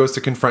Tony goes to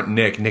confront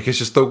Nick is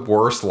just the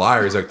worst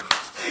liar. He's like,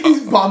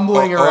 he's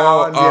bumbling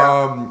around.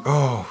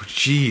 Oh,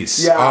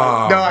 jeez. Yeah.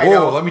 I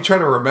know. Let me try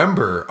to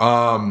remember.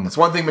 That's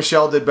one thing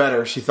Michelle did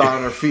better. She thought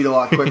on her feet a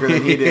lot quicker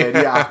than he did.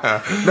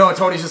 Yeah. No,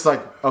 Tony's just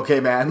like, okay,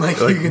 man.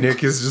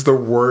 Nick is just the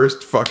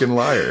worst fucking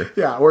liar.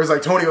 Yeah. Whereas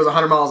Tony was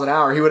 100 miles an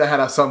hour, he would have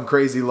had some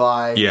crazy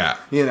lie. Yeah.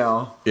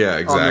 Yeah,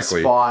 exactly. On the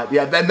spot.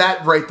 Yeah. Then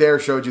that right there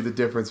showed you the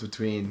difference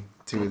between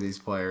 2 of these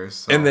players.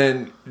 So. And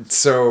then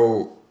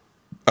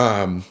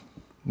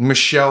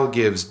Michelle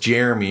gives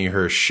Jeremy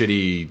her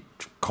shitty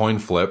coin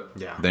flip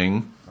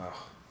thing.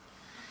 Oh.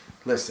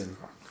 Listen,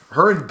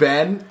 her and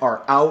Ben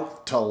are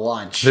out to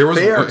lunch. They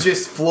are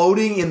just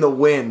floating in the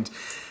wind.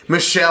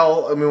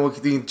 Michelle, we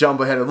can jump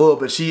ahead a little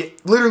bit. She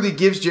literally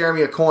gives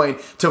Jeremy a coin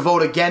to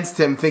vote against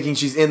him, thinking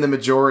she's in the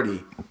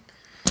majority.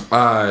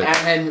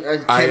 And then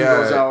Kim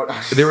goes out.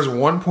 There was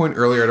one point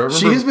earlier. I don't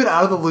remember. She has been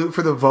out of the loop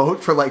for the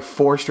vote for like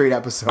 4 straight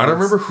episodes. I don't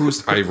remember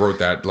who's. I wrote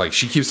that. Like,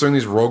 she keeps throwing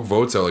these rogue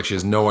votes out. Like, she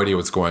has no idea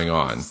what's going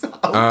on.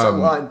 Out to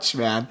lunch,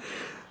 man.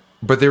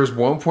 But there was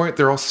one point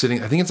they're all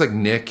sitting. I think it's like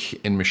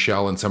Nick and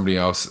Michelle and somebody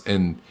else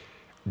and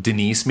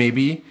Denise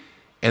maybe,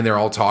 and they're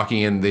all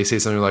talking and they say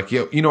something like,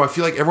 "Yo, I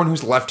feel like everyone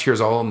who's left here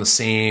is all on the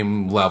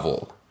same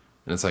level."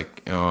 And it's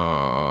like, oh,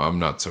 I'm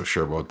not so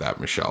sure about that,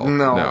 Michelle.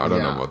 No, I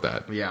don't know about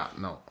that. Yeah,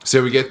 no.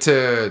 So we get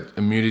to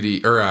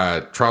immunity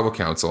or tribal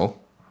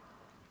council,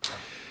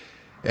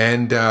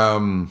 and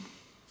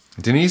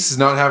Denise is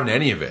not having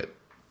any of it.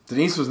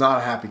 Denise was not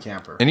a happy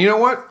camper. And you know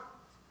what?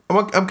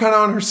 I'm kind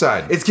of on her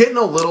side. It's getting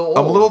a little old.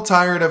 I'm a little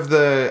tired of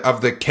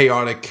the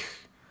chaotic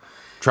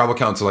tribal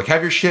council. Like,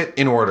 have your shit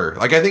in order.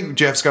 Like, I think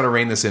Jeff's got to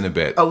rein this in a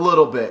bit. A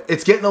little bit.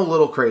 It's getting a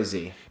little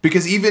crazy.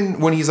 Because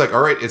even when he's like,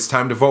 all right, it's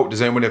time to vote,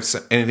 does anyone have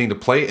anything to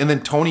play? And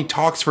then Tony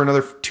talks for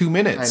another 2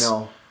 minutes. I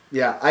know.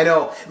 Yeah, I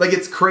know. Like,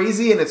 it's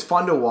crazy and it's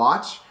fun to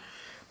watch,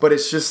 but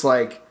it's just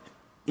like,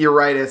 you're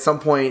right. At some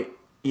point,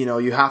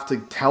 you have to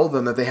tell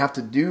them that they have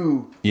to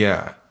do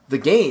the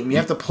game. You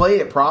have to play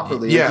it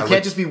properly. Yeah, you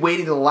can't just be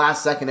waiting to the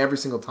last second every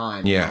single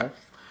time. Yeah.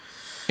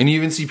 And you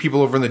even see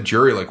people over in the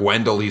jury, like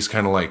Wendell, he's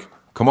kind of like,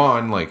 come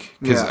on, like,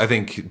 because I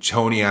think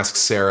Tony asks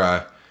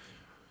Sarah,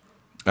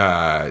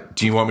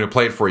 do you want me to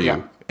play it for you?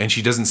 Yeah. And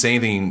she doesn't say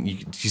anything.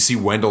 You see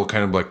Wendell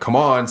kind of like, come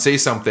on, say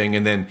something.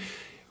 And then,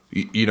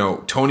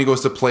 Tony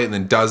goes to play it and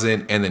then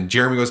doesn't. And then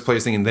Jeremy goes to play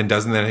his thing and then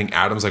doesn't. And then I think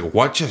Adam's like,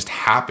 what just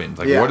happened?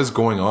 Like, what is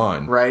going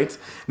on? Right.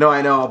 No,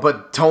 I know.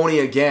 But Tony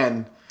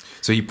again.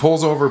 So he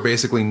pulls over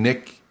basically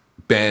Nick,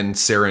 Ben,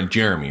 Sarah, and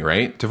Jeremy,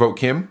 right? To vote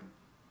Kim?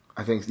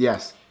 I think,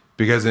 yes.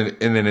 Because, and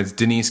then it's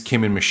Denise,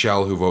 Kim, and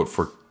Michelle who vote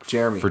for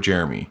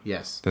Jeremy.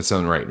 Yes. That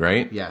sounds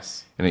right?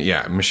 Yes.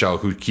 And Michelle,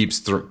 who keeps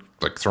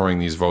throwing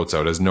these votes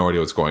out, has no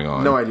idea what's going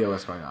on. No idea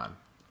what's going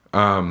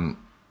on.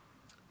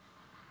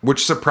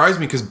 Which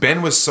surprised me because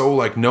Ben was so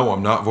like, no,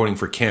 I'm not voting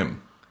for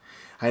Kim.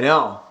 I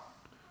know.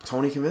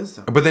 Tony convinced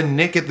him. But then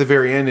Nick at the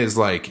very end is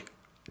like,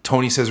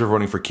 Tony says we're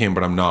voting for Kim,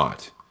 but I'm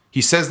not.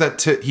 He says that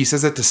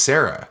to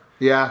Sarah.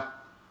 Yeah.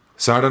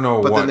 So I don't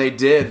know But then they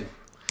did.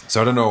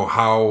 So I don't know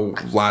how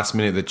last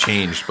minute that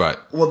changed,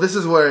 but... Well, this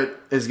is what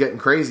is getting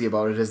crazy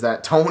about it, is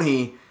that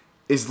Tony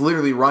is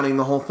literally running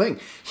the whole thing.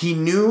 He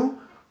knew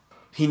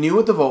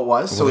what the vote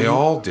was. Well, they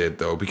all did,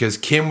 though, because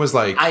Kim was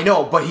like... I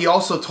know, but he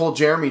also told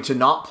Jeremy to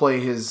not play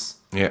his...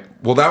 Yeah,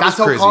 well, that's was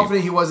crazy. That's how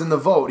confident he was in the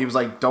vote. He was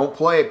like, don't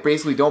play it.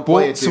 Basically, don't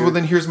play it, dude. So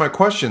then here's my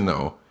question,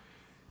 though.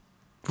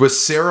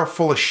 Was Sarah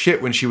full of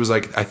shit when she was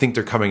like, I think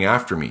they're coming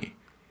after me?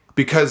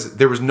 Because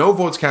there was no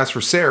votes cast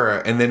for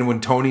Sarah, and then when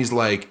Tony's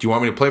like, do you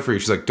want me to play for you?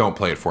 She's like, don't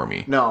play it for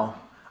me. No.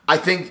 I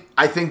think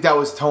that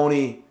was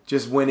Tony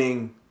just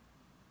winning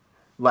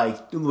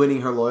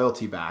her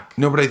loyalty back.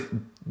 No,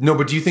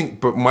 but do you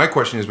think, but my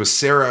question is, was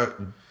Sarah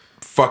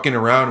fucking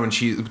around when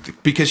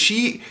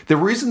the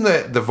reason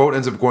that the vote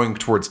ends up going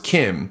towards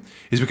Kim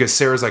is because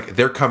Sarah's like,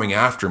 they're coming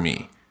after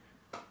me.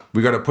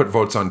 We got to put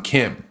votes on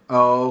Kim.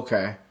 Oh,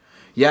 okay.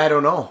 Yeah, I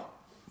don't know.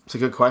 It's a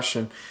good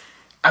question.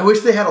 I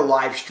wish they had a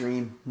live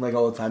stream like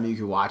all the time you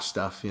could watch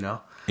stuff,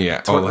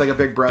 Yeah, like a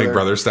Big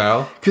Brother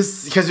style.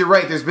 Because you're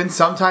right. There's been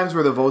some times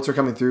where the votes are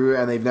coming through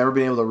and they've never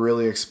been able to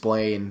really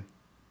explain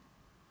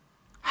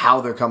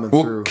how they're coming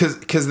through.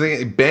 Because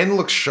Ben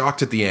looks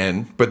shocked at the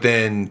end, but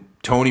then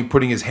Tony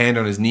putting his hand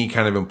on his knee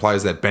kind of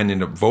implies that Ben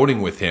ended up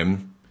voting with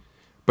him.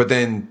 But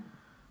then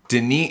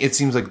it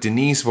seems like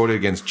Denise voted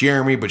against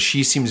Jeremy, but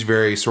she seems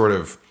very sort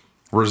of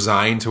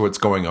resigned to what's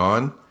going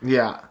on.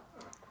 Yeah.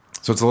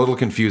 So it's a little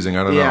confusing.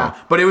 I don't know. Yeah,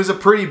 but it was a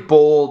pretty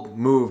bold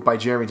move by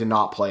Jeremy to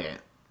not play it.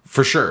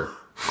 For sure.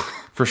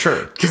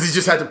 Because he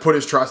just had to put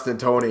his trust in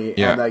Tony.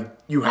 Yeah. And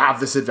you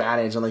have this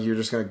advantage and you're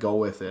just going to go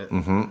with it.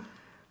 Mm-hmm.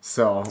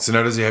 So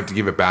now does he have to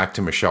give it back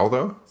to Michelle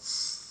though?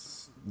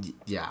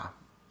 Yeah.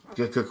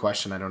 Good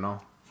question. I don't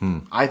know.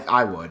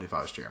 I would if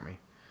I was Jeremy.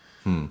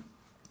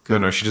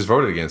 No, she just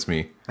voted against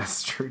me.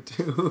 That's true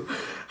too.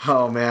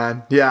 Oh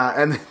man. Yeah.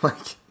 And then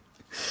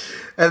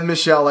and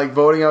Michelle,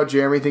 voting out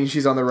Jeremy, thinks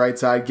she's on the right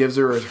side, gives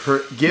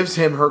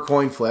him her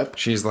coin flip.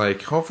 She's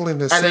like, hopefully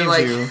this saves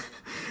you.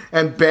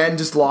 And Ben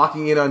just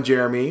locking in on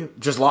Jeremy,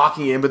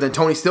 but then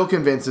Tony still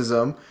convinces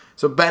him.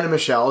 So Ben and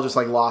Michelle just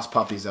lost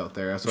puppies out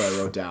there. That's what I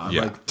wrote down.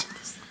 Yeah.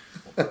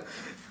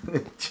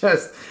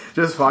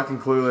 Just fucking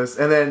clueless.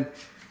 And then,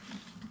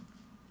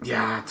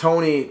 yeah,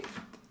 Tony,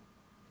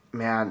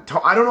 man,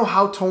 I don't know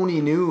how Tony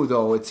knew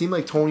though. It seemed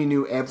like Tony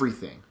knew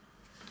everything.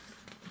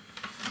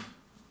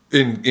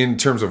 In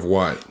terms of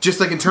what?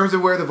 Just in terms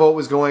of where the vote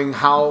was going,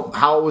 how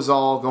it was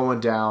all going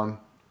down.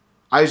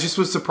 I just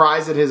was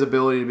surprised at his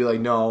ability to be like,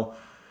 no.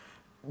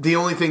 The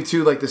only thing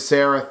too, the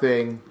Sarah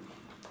thing.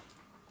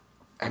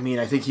 I mean,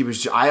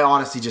 I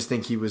honestly just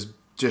think he was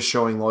just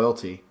showing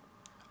loyalty.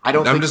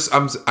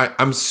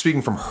 I'm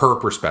speaking from her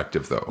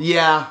perspective though.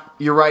 Yeah,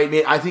 you're right.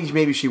 I think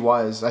maybe she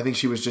was. I think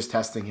she was just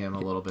testing him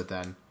a little bit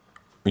then.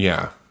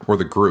 Yeah, or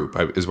the group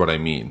is what I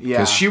mean. Yeah,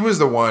 because she was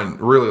the one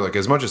really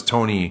as much as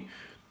Tony.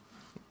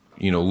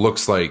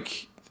 Looks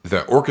like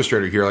the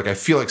orchestrator here, like I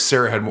feel like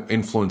Sarah had more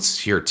influence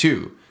here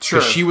too. Sure.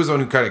 Because she was the one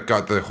who kind of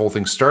got the whole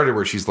thing started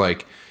where she's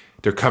like,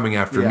 they're coming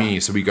after Yeah. me,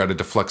 so we got to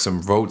deflect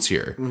some votes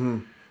here.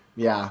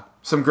 Yeah.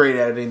 Some great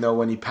editing though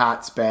when he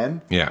pats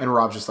Ben. Yeah. And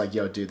Rob's just like,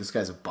 yo, dude, this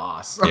guy's a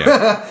boss.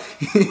 Yeah.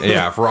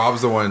 Yeah, if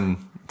Rob's the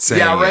one saying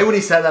Yeah, right it. when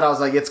he said that, I was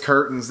like, it's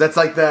curtains. That's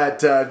like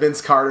that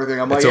Vince Carter thing.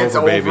 I'm like, it's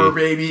over,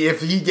 baby.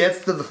 If he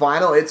gets to the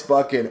final, it's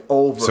fucking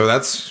over. So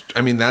that's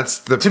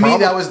the to me,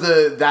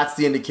 that's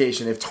the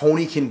indication. If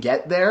Tony can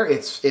get there,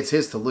 it's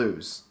his to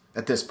lose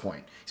at this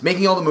point. He's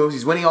making all the moves.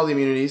 He's winning all the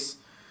immunities.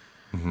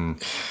 Mm-hmm.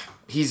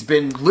 He's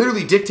been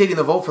literally dictating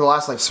the vote for the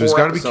last like 4 So he's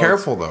got to be episodes.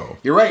 careful though.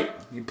 You're right.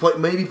 You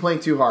maybe playing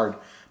too hard.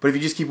 But if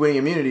you just keep winning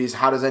immunities,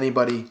 how does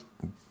anybody...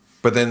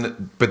 But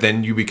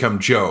then you become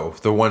Joe.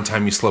 The one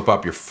time you slip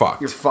up, you're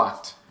fucked. You're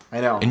fucked. I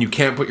know. And you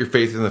can't put your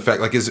faith in the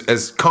fact, like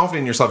as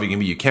confident in yourself you can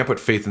be, you can't put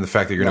faith in the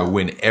fact that you're going to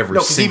win every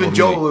No, because single even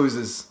Joe meeting.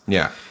 loses.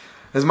 Yeah.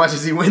 As much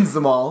as he wins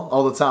them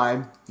all the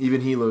time,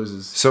 even he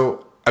loses.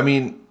 So, I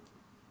mean,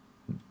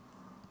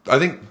 I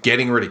think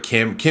getting rid of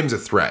Kim's a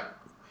threat.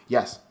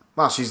 Yes.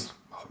 Wow, she's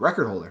a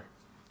record holder.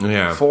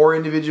 Yeah. 4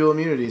 individual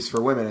immunities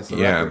for women. It's the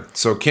record.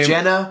 So Kim...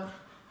 Jenna,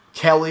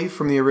 Kelly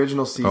from the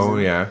original season. Oh,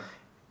 yeah.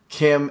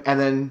 Kim, and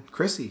then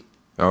Chrissy.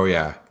 Oh,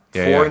 yeah.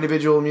 Yeah, 4 yeah.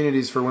 individual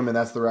immunities for women.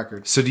 That's the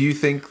record. So do you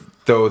think,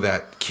 though,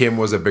 that Kim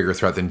was a bigger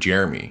threat than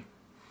Jeremy?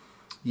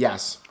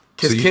 Yes.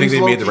 So you think they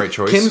made the right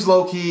choice? Kim's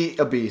low-key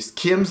a beast.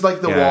 Kim's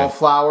like the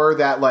wallflower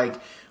that,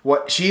 like,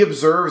 what she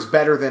observes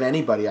better than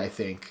anybody, I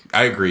think.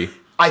 I agree.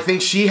 I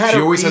think she had She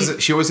always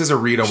has a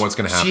read on what's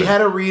going to happen. She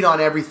had a read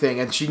on everything,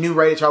 and she knew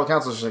right at tribal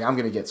council. She's like, I'm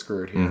going to get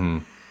screwed here. Mm-hmm.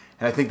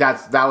 And I think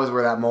that was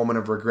where that moment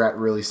of regret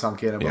really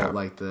sunk in about,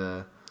 like,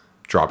 the...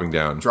 dropping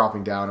down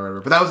or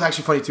whatever. But that was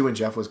actually funny, too, when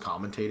Jeff was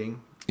commentating.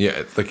 Yeah,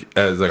 it's like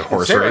a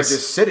horse Sarah race.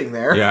 just sitting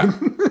there. Yeah,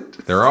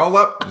 they're all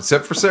up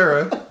except for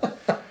Sarah.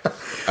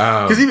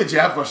 Because even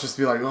Jeff must just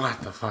be like, what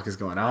the fuck is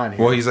going on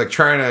here? Well, he's like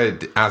trying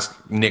to ask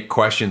Nick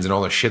questions and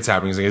all this shit's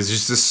happening. He's like, it's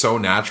just this so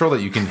natural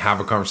that you can have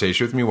a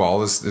conversation with me while all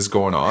this is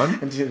going on.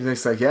 And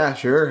Nick's like, yeah,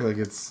 sure. Like,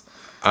 it's...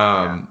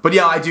 yeah. But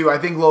yeah, I do. I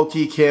think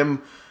low-key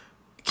Kim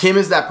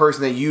is that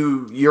person that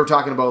you're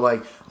talking about,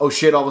 like, oh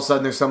shit, all of a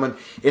sudden there's someone.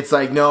 It's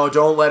like, no,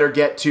 don't let her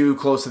get too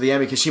close to the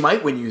end because she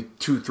might win you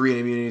 2-3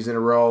 immunities in a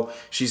row.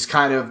 She's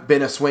kind of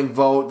been a swing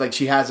vote. Like,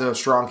 she has a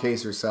strong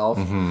case herself.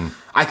 Mm-hmm.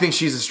 I think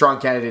she's a strong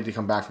candidate to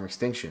come back from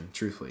extinction,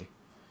 truthfully.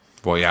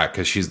 Well, yeah,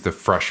 because she's the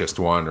freshest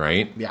one,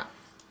 right? Yeah.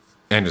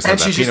 And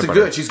she's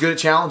just she's good at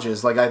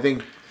challenges. Like, I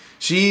think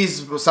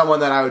she's someone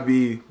that I would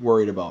be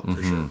worried about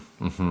for sure.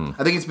 Mm-hmm.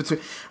 I think it's between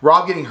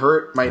Rob getting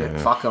hurt might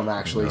fuck him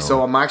actually. No.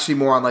 So I'm actually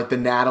more on like the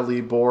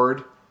Natalie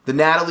board, the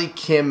Natalie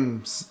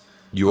Kims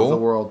of the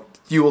world,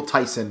 Ewell,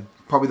 Tyson,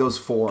 probably those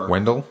 4.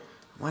 Wendell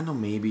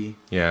maybe.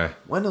 Yeah.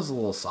 Wendell's a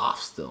little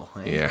soft still.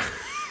 Hey? Yeah.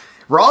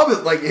 Rob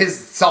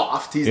is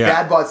soft. He's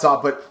dad bod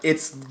soft, but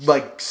it's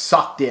like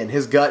sucked in.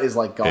 His gut is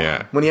like gone.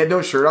 Yeah. When he had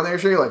no shirt on there,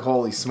 you're like,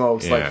 holy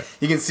smokes! Yeah. Like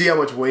you can see how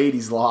much weight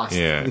he's lost.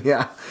 Yeah.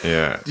 Yeah.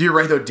 Yeah. You're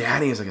right though.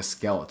 Danny is like a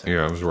skeleton.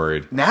 Yeah, I was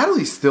worried.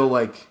 Natalie's still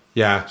like.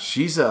 Yeah.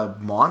 She's a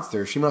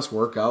monster. She must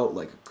work out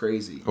like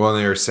crazy. Well,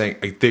 they were saying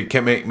they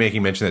kept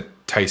making mention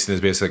that Tyson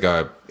is basically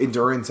like a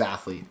endurance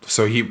athlete.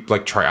 So he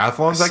like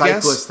triathlons, I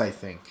guess. Cyclist, I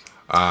think.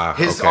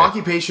 His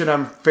occupation,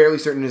 I'm fairly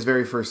certain, his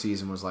very first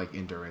season was like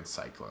endurance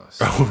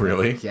cyclist. Oh,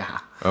 really? Yeah.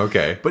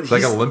 Okay. But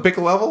like Olympic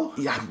level?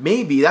 Yeah,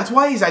 maybe. That's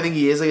why I think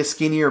he is like a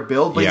skinnier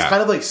build, but he's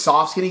kind of like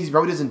soft skinny. He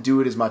probably doesn't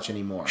do it as much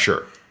anymore.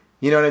 Sure.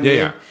 You know what I mean?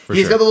 Yeah,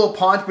 He's got the little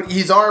punch, but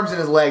his arms and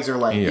his legs are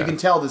like, you can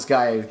tell this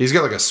guy. He's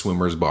got like a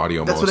swimmer's body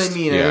almost. That's what I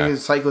mean. I think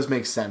his cyclist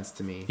makes sense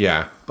to me.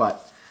 Yeah.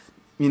 But,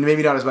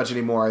 maybe not as much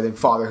anymore. I think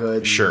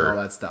fatherhood and all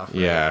that stuff.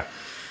 Right? Yeah.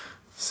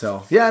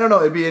 So, I don't know.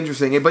 It'd be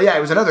interesting. But it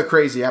was another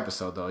crazy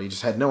episode, though. You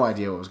just had no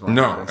idea what was going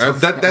on. No,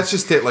 that's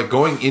just it. Like,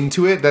 going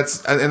into it,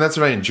 that's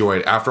what I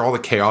enjoyed. After all the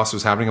chaos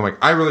was happening, I'm like,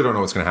 I really don't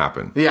know what's going to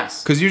happen.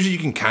 Yes. Because usually you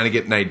can kind of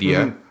get an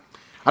idea. Mm-hmm.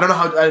 I don't know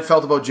how I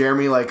felt about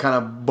Jeremy, like, kind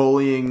of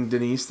bullying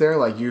Denise there.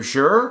 Like, you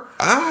sure?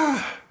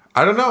 I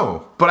don't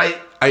know. But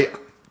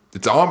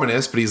it's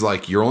ominous, but he's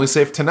like, you're only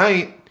safe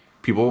tonight.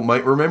 People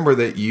might remember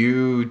that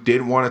you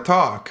did want to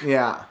talk.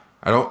 Yeah.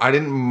 I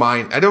didn't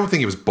mind. I don't think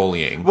he was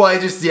bullying. Well,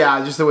 just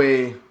the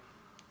way.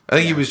 I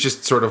think he was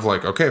just sort of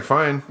like, okay,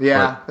 fine.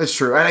 Yeah, that's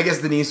true. And I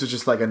guess Denise was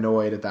just like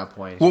annoyed at that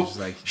point. Well,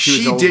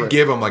 she did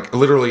give him like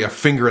literally a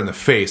finger in the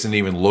face and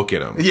didn't even look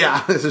at him.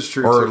 Yeah, this is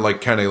true. Or like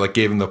kind of like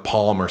gave him the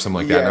palm or something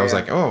like that. And I was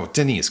like, oh,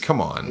 Denise,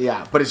 come on.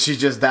 Yeah, but she's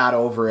just that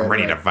over it. I'm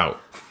ready to vote.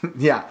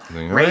 Yeah,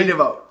 ready to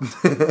vote.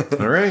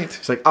 All right.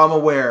 She's like, I'm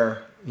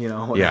aware,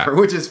 whatever,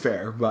 which is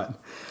fair, but.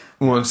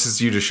 Well, it's just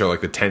you to show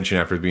like the tension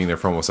after being there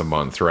for almost a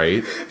month,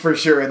 right? For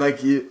sure, and like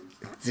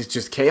it's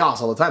just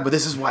chaos all the time. But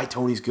this is why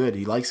Tony's good.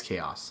 He likes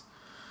chaos.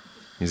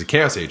 He's a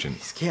chaos agent.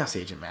 He's a chaos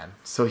agent, man.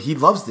 So he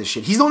loves this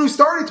shit. He's the one who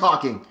started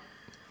talking.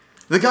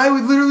 The guy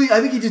would literally, I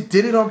think he just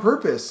did it on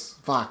purpose.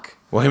 Fuck.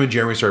 Well, him and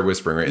Jeremy started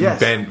whispering, right?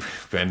 Yes. And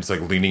Ben's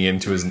like leaning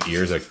into his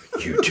ears, like,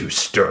 "You two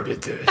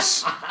started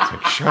this." It's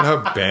like, shut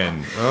up,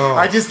 Ben. Oh.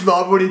 I just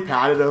love when he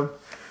patted him.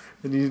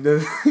 And he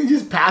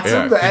just pats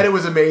Yeah. him. The edit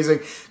was amazing.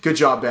 Good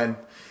job, Ben.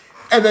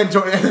 And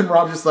then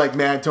Rob's just like,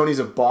 man, Tony's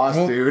a boss,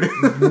 dude.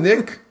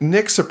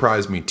 Nick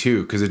surprised me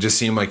too, because it just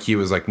seemed like he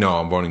was like, no,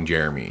 I'm voting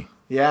Jeremy.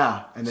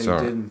 Yeah, and then So,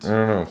 he didn't. I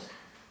don't know.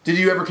 Did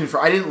you ever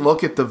confirm? I didn't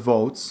look at the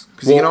votes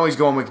because you can always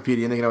go on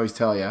Wikipedia and they can always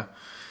tell you.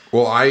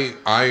 Well,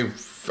 I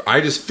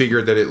just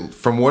figured that it,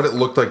 from what it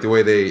looked like, the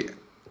way they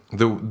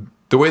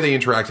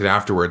interacted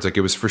afterwards, like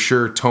it was for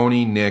sure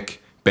Tony,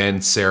 Nick,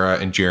 Ben, Sarah,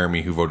 and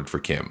Jeremy who voted for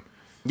Kim,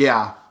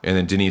 Yeah, and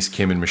then Denise,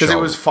 Kim, and Michelle. because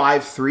it was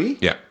 5-3.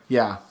 Yeah,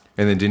 Yeah,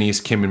 and then Denise,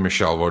 Kim, and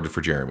Michelle voted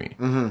for Jeremy.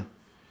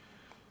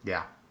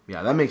 yeah,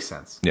 that makes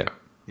sense. Yeah,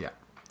 Yeah,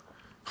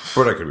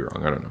 but I could be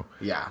wrong. I don't know.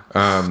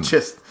 yeah.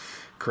 Just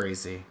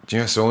crazy.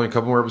 Yeah, so only a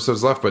couple more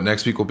episodes left, but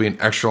next week will be an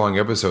extra long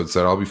episode, so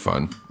that'll be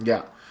fun.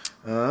 Yeah.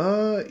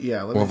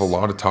 Yeah. We'll have a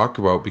lot to talk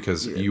about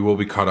because you will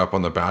be caught up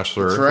on The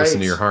Bachelor. That's right. Listen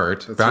to your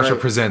heart. That's Bachelor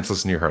right. Presents.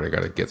 Listen to your heart. I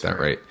got to get that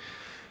right.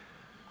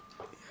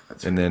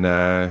 And then,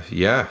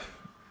 Yeah.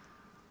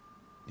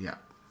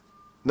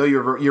 No,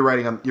 you're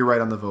right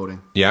on the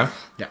voting. yeah.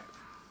 Yeah.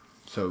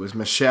 So it was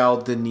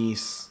Michelle,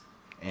 Denise,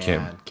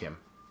 and Kim.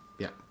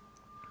 Yeah.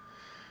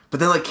 But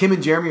then like Kim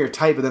and Jeremy are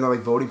tight, but then they're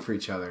like voting for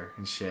each other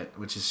and shit,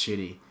 which is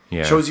shitty.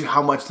 Yeah. Shows you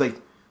how much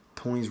like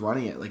Tony's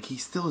running it. Like he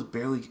still is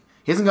barely.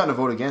 He hasn't gotten a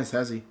vote against,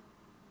 has he?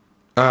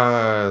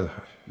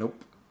 Nope.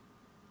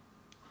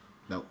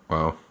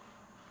 Well,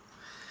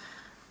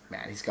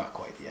 Man, he's got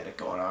quite the edit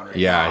going on right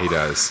yeah, now. he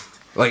does.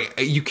 Like,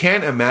 you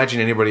can't imagine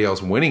anybody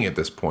else winning at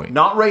this point.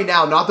 Not right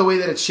now, not the way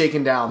that it's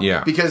shaken down.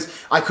 Yeah. Because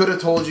I could have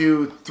told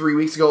you 3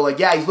 weeks ago, like,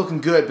 yeah, he's looking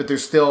good, but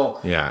there's still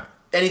Yeah.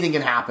 anything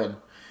can happen.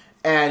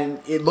 And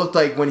it looked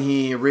like when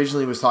he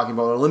originally was talking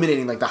about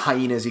eliminating like the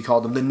hyenas, he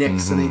called them the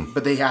Knicks,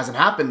 but they hasn't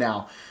happened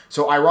now.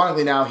 So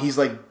ironically now he's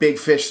like big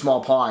fish,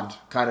 small pond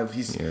kind of.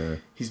 He's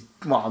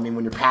well, I mean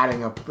when you're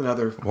patting up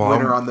another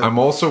winner on the I'm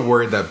also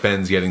worried that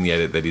Ben's getting the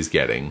edit that he's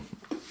getting.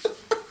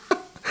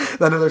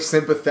 another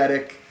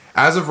sympathetic.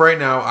 As of right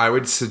now, I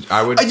would.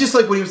 I just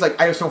like when he was like,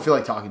 I just don't feel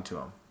like talking to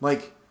him.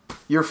 Like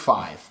you're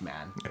 5,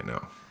 man. I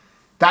know.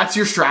 That's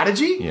your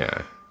strategy?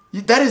 Yeah.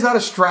 That is not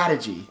a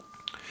strategy.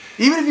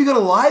 Even if you're gonna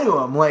lie to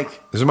him,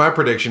 like So my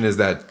prediction is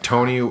that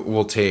Tony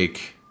will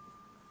take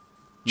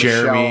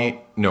Jeremy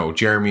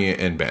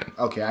and Ben.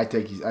 okay, I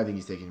think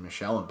he's taking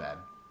Michelle and Ben.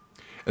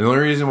 And the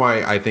only reason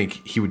why I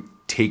think he would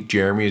take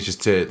Jeremy is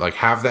just to like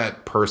have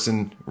that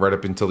person right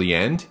up until the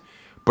end,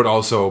 but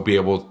also be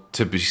able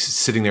to be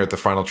sitting there at the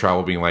final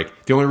trial being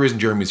like, the only reason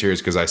Jeremy's here is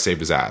because I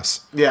saved his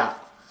ass. Yeah.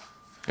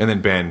 And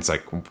then Ben's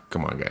like,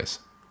 come on, guys.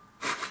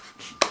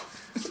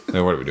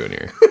 Now, what are we doing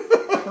here?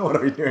 What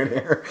are we doing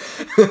here?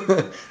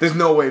 There's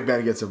no way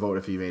Ben gets a vote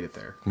if he made it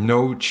there.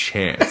 No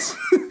chance.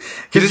 He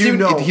Because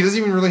doesn't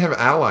even really have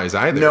allies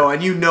either. No,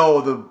 and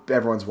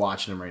everyone's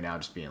watching him right now,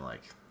 just being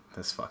like,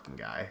 "This fucking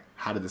guy.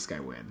 How did this guy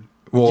win?"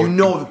 Well,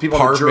 the people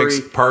on the jury.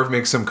 Parv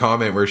makes some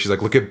comment where she's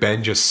like, "Look at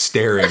Ben just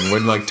staring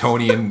when like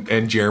Tony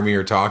and Jeremy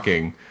are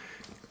talking."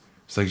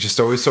 It's like just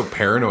always so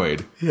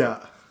paranoid. Yeah.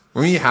 I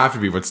mean, you have to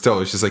be, but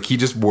still, it's just like he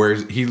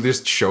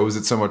just shows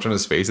it so much on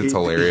his face. It's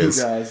hilarious.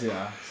 He does,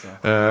 yeah. So.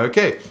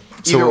 Okay.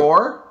 So, Either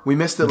or, we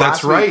missed it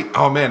last that's week. right.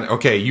 Oh man.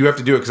 Okay, you have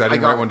to do it because I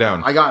didn't write one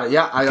down. I got it.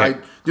 Yeah, Okay.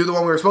 I do the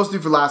one we were supposed to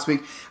do for last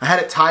week. I had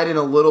it tied in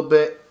a little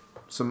bit.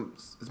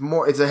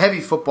 It's a heavy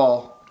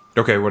football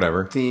Okay,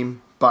 whatever.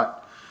 theme,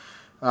 but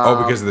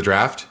Because of the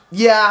draft.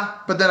 yeah.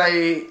 But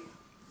then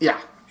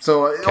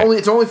So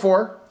it's only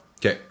 4.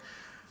 Okay.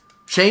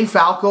 Shane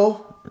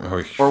Falco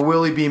or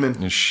Willie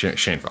Beeman.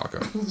 Shane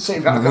Falco.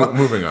 Shane Falco.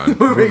 Moving on.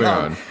 Moving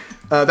on.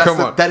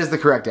 That is the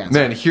correct answer.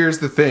 Man, here's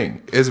the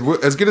thing: as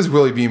good as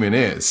Willie Beeman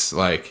is,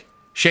 like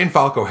Shane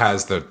Falco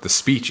has the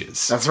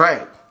speeches. That's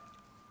right.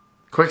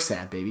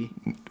 Quicksand, baby.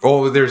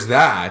 Oh, there's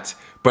that,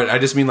 but I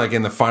just mean like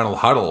in the final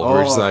huddle,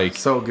 where it's like,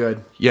 so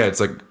good. yeah, it's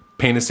like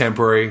pain is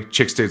temporary,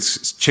 chicks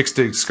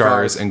dig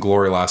scars, and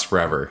glory lasts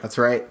forever. That's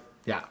right.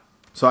 Yeah.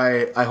 So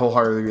I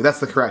wholeheartedly agree.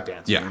 That's the correct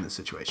answer in this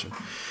situation.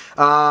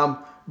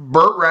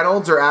 Burt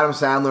Reynolds or Adam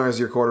Sandler as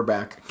your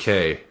quarterback?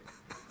 Okay.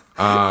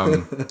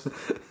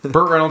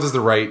 Burt Reynolds is the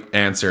right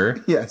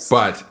answer. Yes.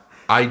 But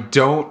I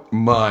don't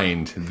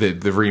mind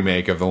the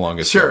remake of The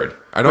Longest Yard.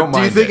 I don't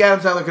mind. Do you think Adam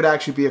Sandler could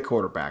actually be a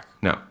quarterback?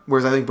 No.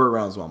 Whereas I think Burt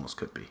Reynolds almost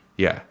could be.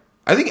 Yeah.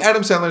 I think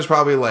Adam Sandler's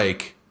probably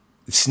like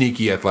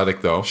sneaky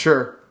athletic though.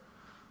 Sure.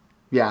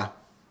 Yeah.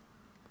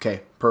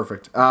 Okay,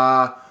 perfect.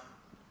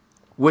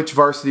 Which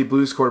varsity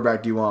Blues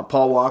quarterback do you want?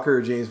 Paul Walker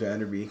or James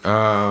Vanderbeek?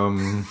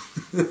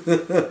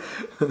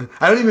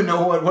 I don't even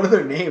know what are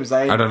their names.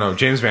 I don't know.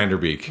 James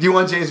Vanderbeek. Do you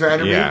want James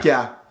Vanderbeek?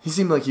 Yeah. He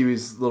seemed like he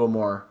was a little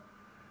more.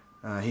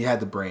 He had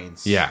the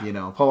brains. Yeah. You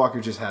know, Paul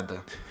Walker just had the.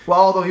 Well,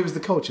 although he was the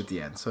coach at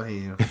the end, so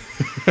he.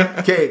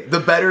 Okay, the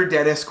better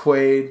Dennis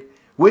Quaid.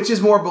 Which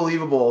is more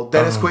believable,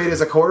 Dennis Quaid as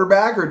a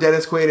quarterback or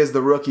Dennis Quaid as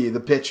the rookie, the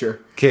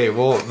pitcher? Okay,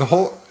 well, the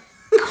whole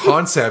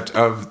concept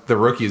of the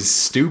rookie is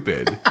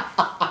stupid.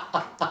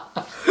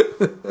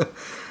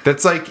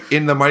 That's like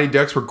in the Mighty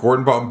Ducks where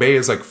Gordon Bombay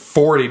is like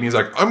 40 and he's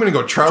like, I'm going to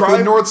go try for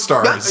the North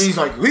Stars. Yeah, and he's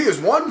like, he is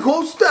one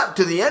close step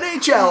to the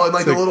NHL and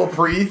like the little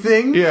pre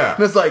thing. Yeah.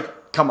 And it's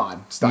like, come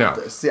on, stop No.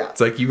 this. Yeah.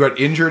 It's like you got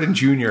injured in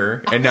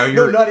junior, and now No,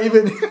 you're. not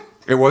even.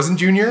 It wasn't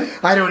junior?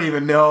 I don't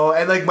even know.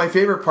 And like my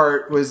favorite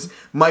part was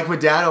Mike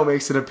Modano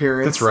makes an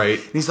appearance. That's right.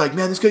 And he's like,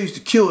 man, this guy used to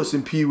kill us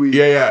in Pee Wee.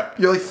 Yeah.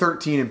 You're like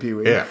 13 in Pee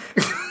Wee. Yeah.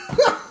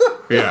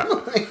 Yeah.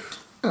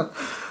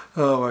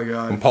 Oh my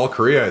god. And Paul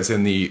Correa is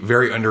in the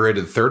very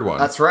underrated third one.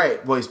 That's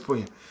right. Well, he's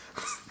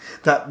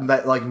that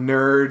like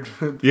nerd.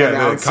 Yeah, the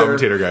announcer.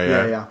 commentator guy,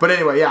 yeah. But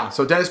anyway, yeah.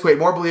 So Dennis Quaid,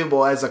 more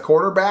believable as a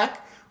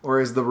quarterback or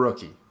as the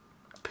rookie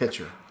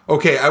pitcher?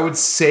 Okay, I would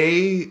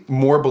say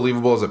more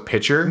believable as a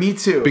pitcher. Me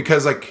too.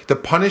 Because like the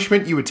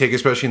punishment you would take,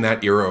 especially in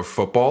that era of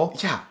football.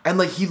 Yeah, and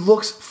like he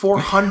looks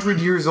 400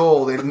 years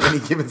old in any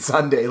given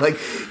Sunday. Like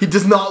he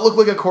does not look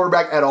like a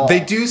quarterback at all.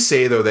 They do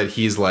say though that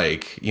he's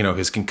like, you know,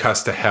 his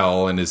concussed to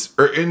hell and his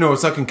no,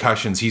 it's not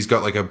concussions. He's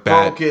got like a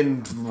bad broken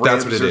ribs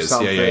That's what it or is.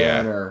 something.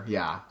 Yeah. Or,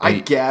 I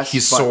guess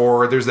he's but-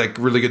 sore. There's that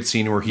really good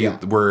scene where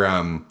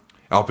Yeah.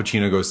 Al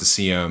Pacino goes to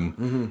see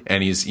him,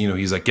 and he's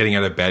like getting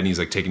out of bed and he's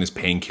like taking his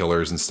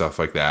painkillers and stuff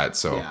like that.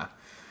 So Yeah.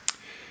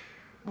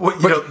 What,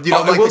 you But don't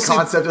I like will the say-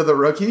 concept of the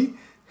rookie?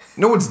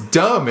 no, it's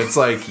dumb. It's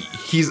like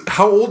he's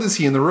how old is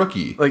he in the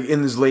rookie? Like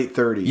in his late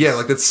 30s. Yeah,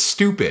 like that's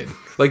stupid.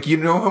 Like you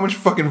know how much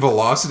fucking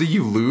velocity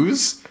you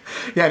lose?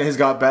 Yeah, and his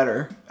got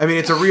better. I mean,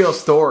 it's a real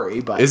story,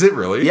 but Is it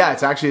really? Yeah,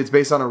 it's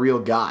based on a real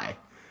guy,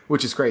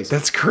 which is crazy.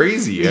 That's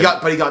crazy. he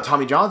got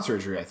Tommy John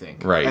surgery, I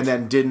think. Right. And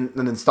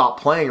then stopped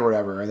playing or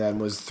whatever, and then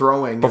was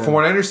throwing. But from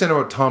what I understand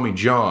about Tommy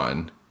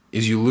John,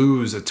 is you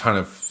lose a ton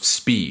of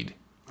speed.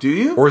 do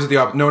you? Or is it the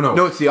opposite? No.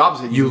 No, it's the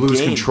opposite. You lose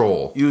gain-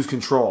 control. You lose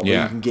control. but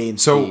Yeah. You can gain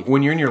so speed.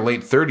 when you're in your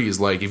late 30s,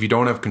 like if you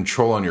don't have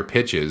control on your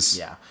pitches,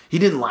 Yeah. He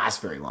didn't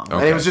last very long. And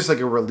Okay. it was just like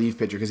a relief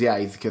pitcher because, he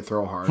could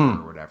throw hard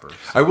or whatever.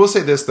 I will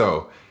say this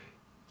though,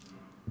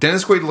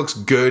 Dennis Quaid looks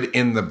good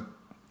in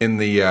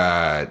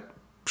the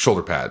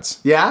shoulder pads.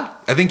 Yeah?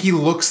 I think he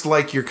looks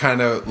like you're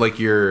kind of like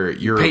you're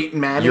Peyton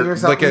Manning you're or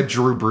something? like a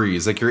Drew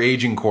Brees, like your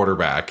aging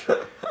quarterback.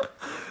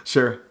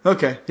 Sure.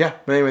 Okay. Yeah.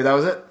 But anyway, that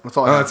was it. That's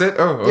all I Oh, had. that's it?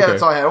 Oh, okay. Yeah,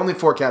 that's all I had. Only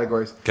 4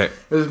 categories. Okay.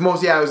 It was it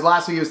was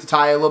last week. It was to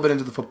tie a little bit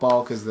into the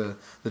football because the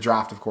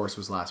draft, of course,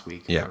 was last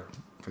week. Yeah.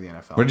 For the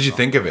NFL. What did you So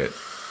think of it?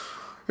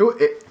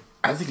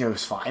 I think it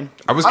was fine.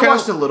 I was I kinda-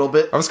 watched a little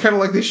bit. I was kind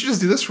of like they should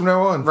just do this from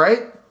now on.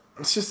 Right?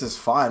 It's just as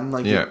fun.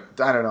 Like, Yeah.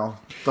 I don't know.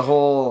 The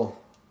whole,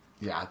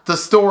 the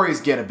stories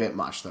get a bit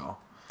much though.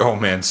 Oh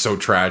man, so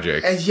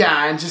tragic. And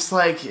and just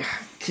like,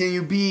 can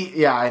you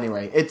be,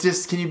 anyway,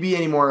 can you be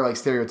any more like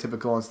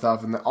stereotypical and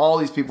stuff? And all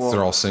these people.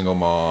 They're all single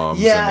moms.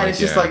 Yeah, and and it's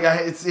just like,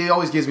 it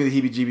always gives me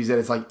the heebie-jeebies that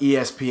it's like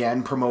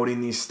ESPN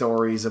promoting these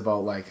stories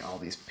about like all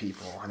these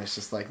people. And it's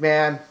just like,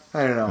 man,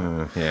 I don't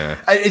know. yeah.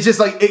 It's just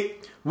like,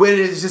 when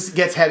it just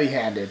gets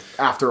heavy-handed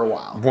after a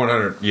while.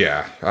 100.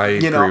 Yeah, I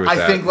agree You know, with I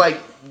that. think like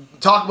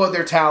talk about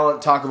their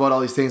talent, talk about all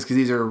these things because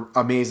these are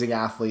amazing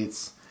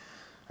athletes.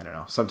 I don't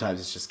know.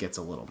 Sometimes it just gets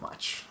a little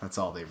much. That's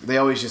all they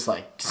always just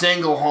like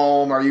single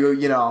home. Are you an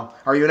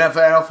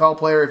NFL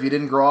player if you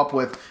didn't grow up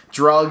with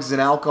drugs and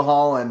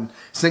alcohol and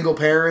single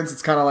parents?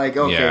 It's kind of like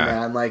okay, Yeah.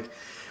 man. Like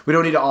we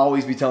don't need to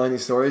always be telling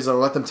these stories. Or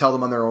let them tell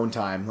them on their own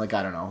time. Like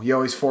I don't know. You're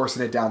always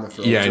forcing it down the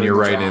throat. yeah, and during you're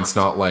the right. And draft.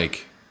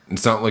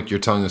 it's not like you're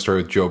telling the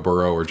story with Joe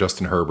Burrow or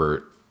Justin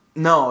Herbert.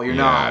 No, you're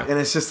Yeah. not. And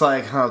it's just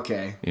like,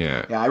 okay.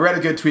 Yeah. Yeah, I read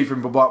a good tweet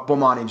from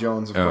Bomani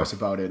Jones, of course,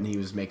 about it, and he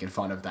was making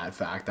fun of that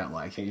fact that,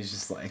 like, he's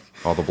just like...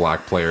 All the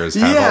black players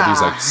have all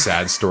these Yeah. like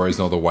sad stories,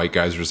 and all the white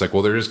guys are just like,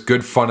 well, they're just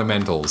good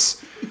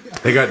fundamentals.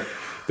 They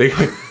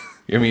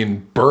I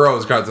mean,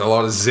 Burrow's got a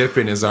lot of zip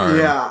in his arm.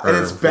 Yeah, and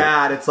Or- it's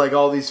bad. It's like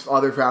all these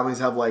other families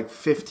have, like,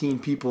 15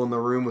 people in the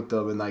room with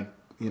them, and, like,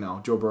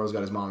 Joe Burrow's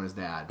got his mom and his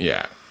dad.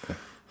 Yeah.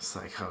 It's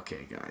like,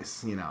 okay,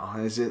 guys, and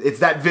it's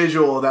that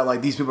visual that,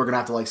 like, these people are going to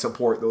have to, like,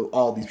 support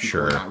all these people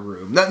Sure. in that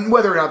room.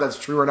 Whether or not that's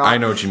true or not. I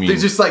know what you mean. They're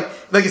just, like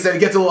I said, it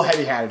gets a little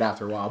heavy-handed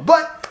after a while.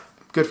 But...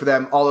 good for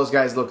them. All those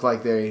guys look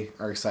like they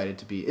are excited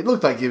to be. It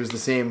looked like it was the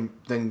same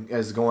thing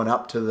as going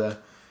up to the...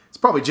 It's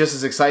probably just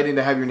as exciting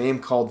to have your name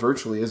called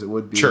virtually as it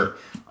would be. Sure.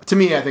 To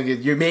me, I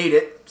think you made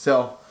it,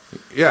 so...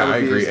 Yeah, would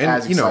I be agree.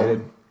 as And,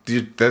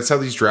 excited. that's how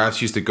these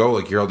drafts used to go.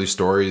 Like, you hear all these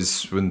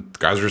stories when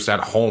guys are just at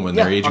home and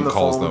Yeah, their agent on the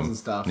calls phones them. and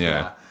stuff.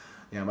 Yeah.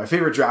 Yeah, my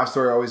favorite draft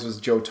story always was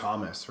Joe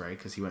Thomas, right?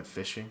 Because he went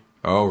fishing.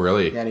 Oh,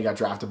 really? Yeah, and he got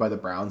drafted by the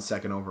Browns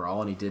second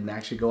overall, and he didn't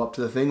actually go up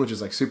to the thing, which is,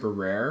 like, super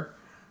rare.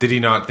 Did he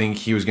not think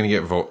he was going to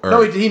get voted?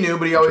 No, he knew,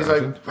 but he always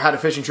drafted? like had a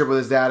fishing trip with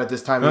his dad at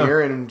this time of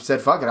year and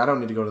said, fuck it, I don't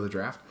need to go to the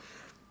draft.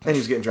 And he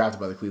was getting drafted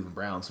by the Cleveland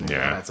Browns, so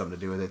that had something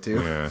to do with it,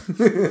 too.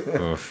 Yeah.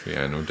 Oof,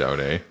 yeah, no doubt,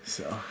 eh?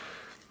 So...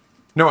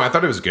 No, I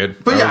thought it was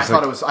good. But I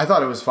thought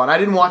it was fun. I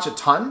didn't watch a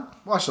ton.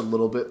 Watched a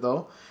little bit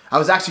though. I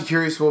was actually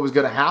curious what was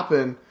going to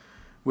happen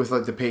with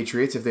like the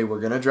Patriots if they were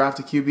going to draft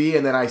a QB,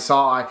 and then I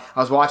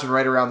was watching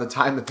right around the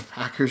time that the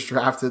Packers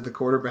drafted the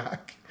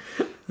quarterback.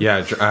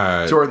 Yeah,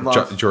 Jordan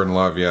Love. Jordan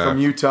Love, yeah. From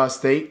Utah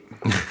State.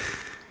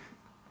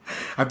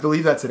 I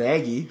believe that's an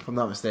Aggie, if I'm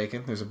not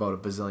mistaken. There's about a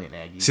bazillion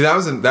Aggies. See,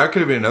 that could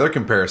have been another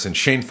comparison: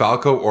 Shane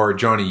Falco or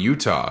Johnny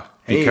Utah,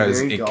 Hey, because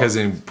there you go.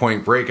 in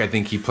Point Break, I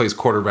think he plays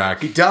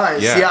quarterback. He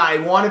does. Yeah, I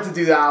wanted to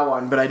do that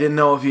one, but I didn't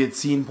know if he had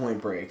seen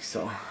Point Break.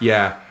 So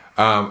Yeah.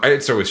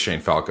 It's always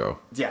Shane Falco.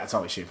 Yeah, it's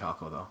always Shane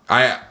Falco though.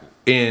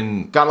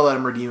 Gotta let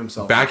him redeem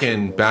himself. Back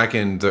in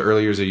the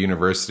early years of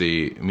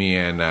university, me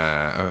and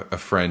a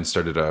friend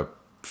started a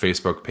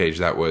Facebook page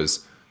that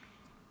was.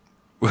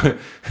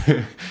 It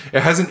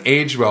hasn't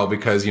aged well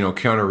because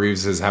Keanu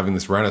Reeves is having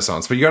this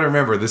renaissance, but you got to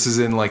remember this is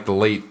in like the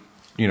late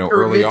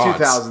early aughts.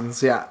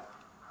 2000s. Yeah.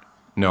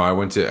 No, I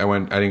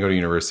didn't go to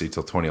university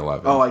till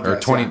 2011. Oh, I guess, or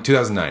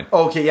 2009.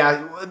 Okay,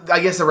 yeah. I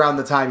guess around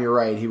the time you're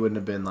right, he wouldn't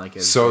have been like.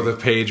 So the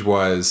page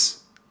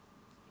was,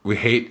 we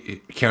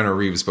hate Keanu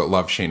Reeves but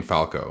love Shane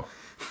Falco.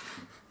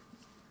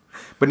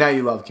 But now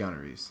you love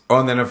Keanu Reeves. Oh,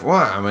 and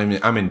then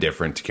I'm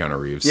indifferent to Keanu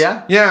Reeves.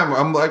 Yeah? Yeah,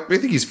 I'm like, I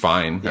think he's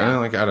fine. Yeah.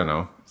 I don't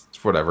know.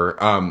 It's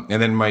whatever. And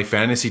then my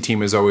fantasy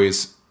team is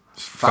always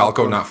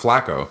Falco, not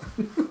Flacco.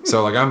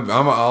 So like I'm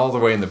all the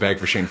way in the bag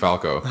for Shane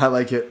Falco. I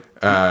like it.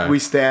 We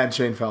stand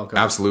Shane Falco.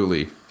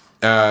 Absolutely.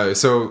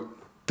 So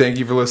thank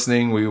you for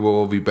listening. We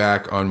will be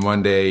back on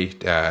Monday,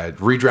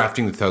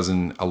 redrafting the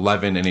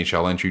 2011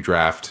 NHL entry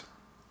draft,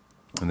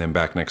 and then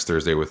back next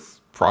Thursday with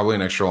probably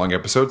an extra long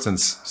episode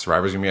since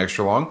Survivor's gonna be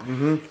extra long.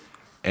 Mm-hmm.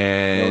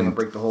 And we're gonna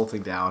break the whole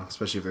thing down,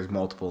 especially if there's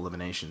multiple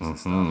eliminations and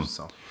stuff.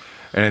 So,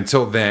 and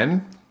until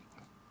then,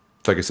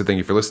 like I said, thank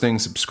you for listening.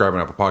 Subscribe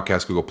on Apple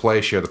Podcasts, Google Play,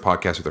 share the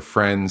podcast with your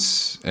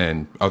friends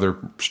and other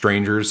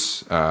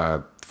strangers.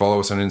 Follow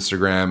us on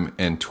Instagram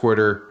and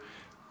Twitter.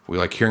 We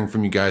like hearing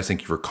from you guys.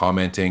 Thank you for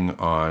commenting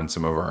on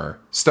some of our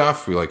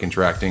stuff. We like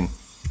interacting.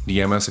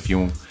 DM us if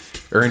you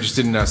are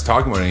interested in us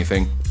talking about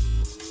anything.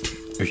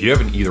 If you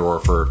have an either or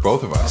for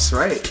both of us. That's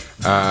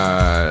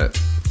right.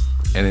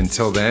 And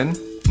until then,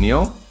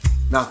 Neil?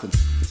 Nothing.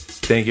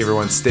 Thank you,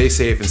 everyone. Stay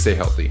safe and stay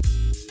healthy.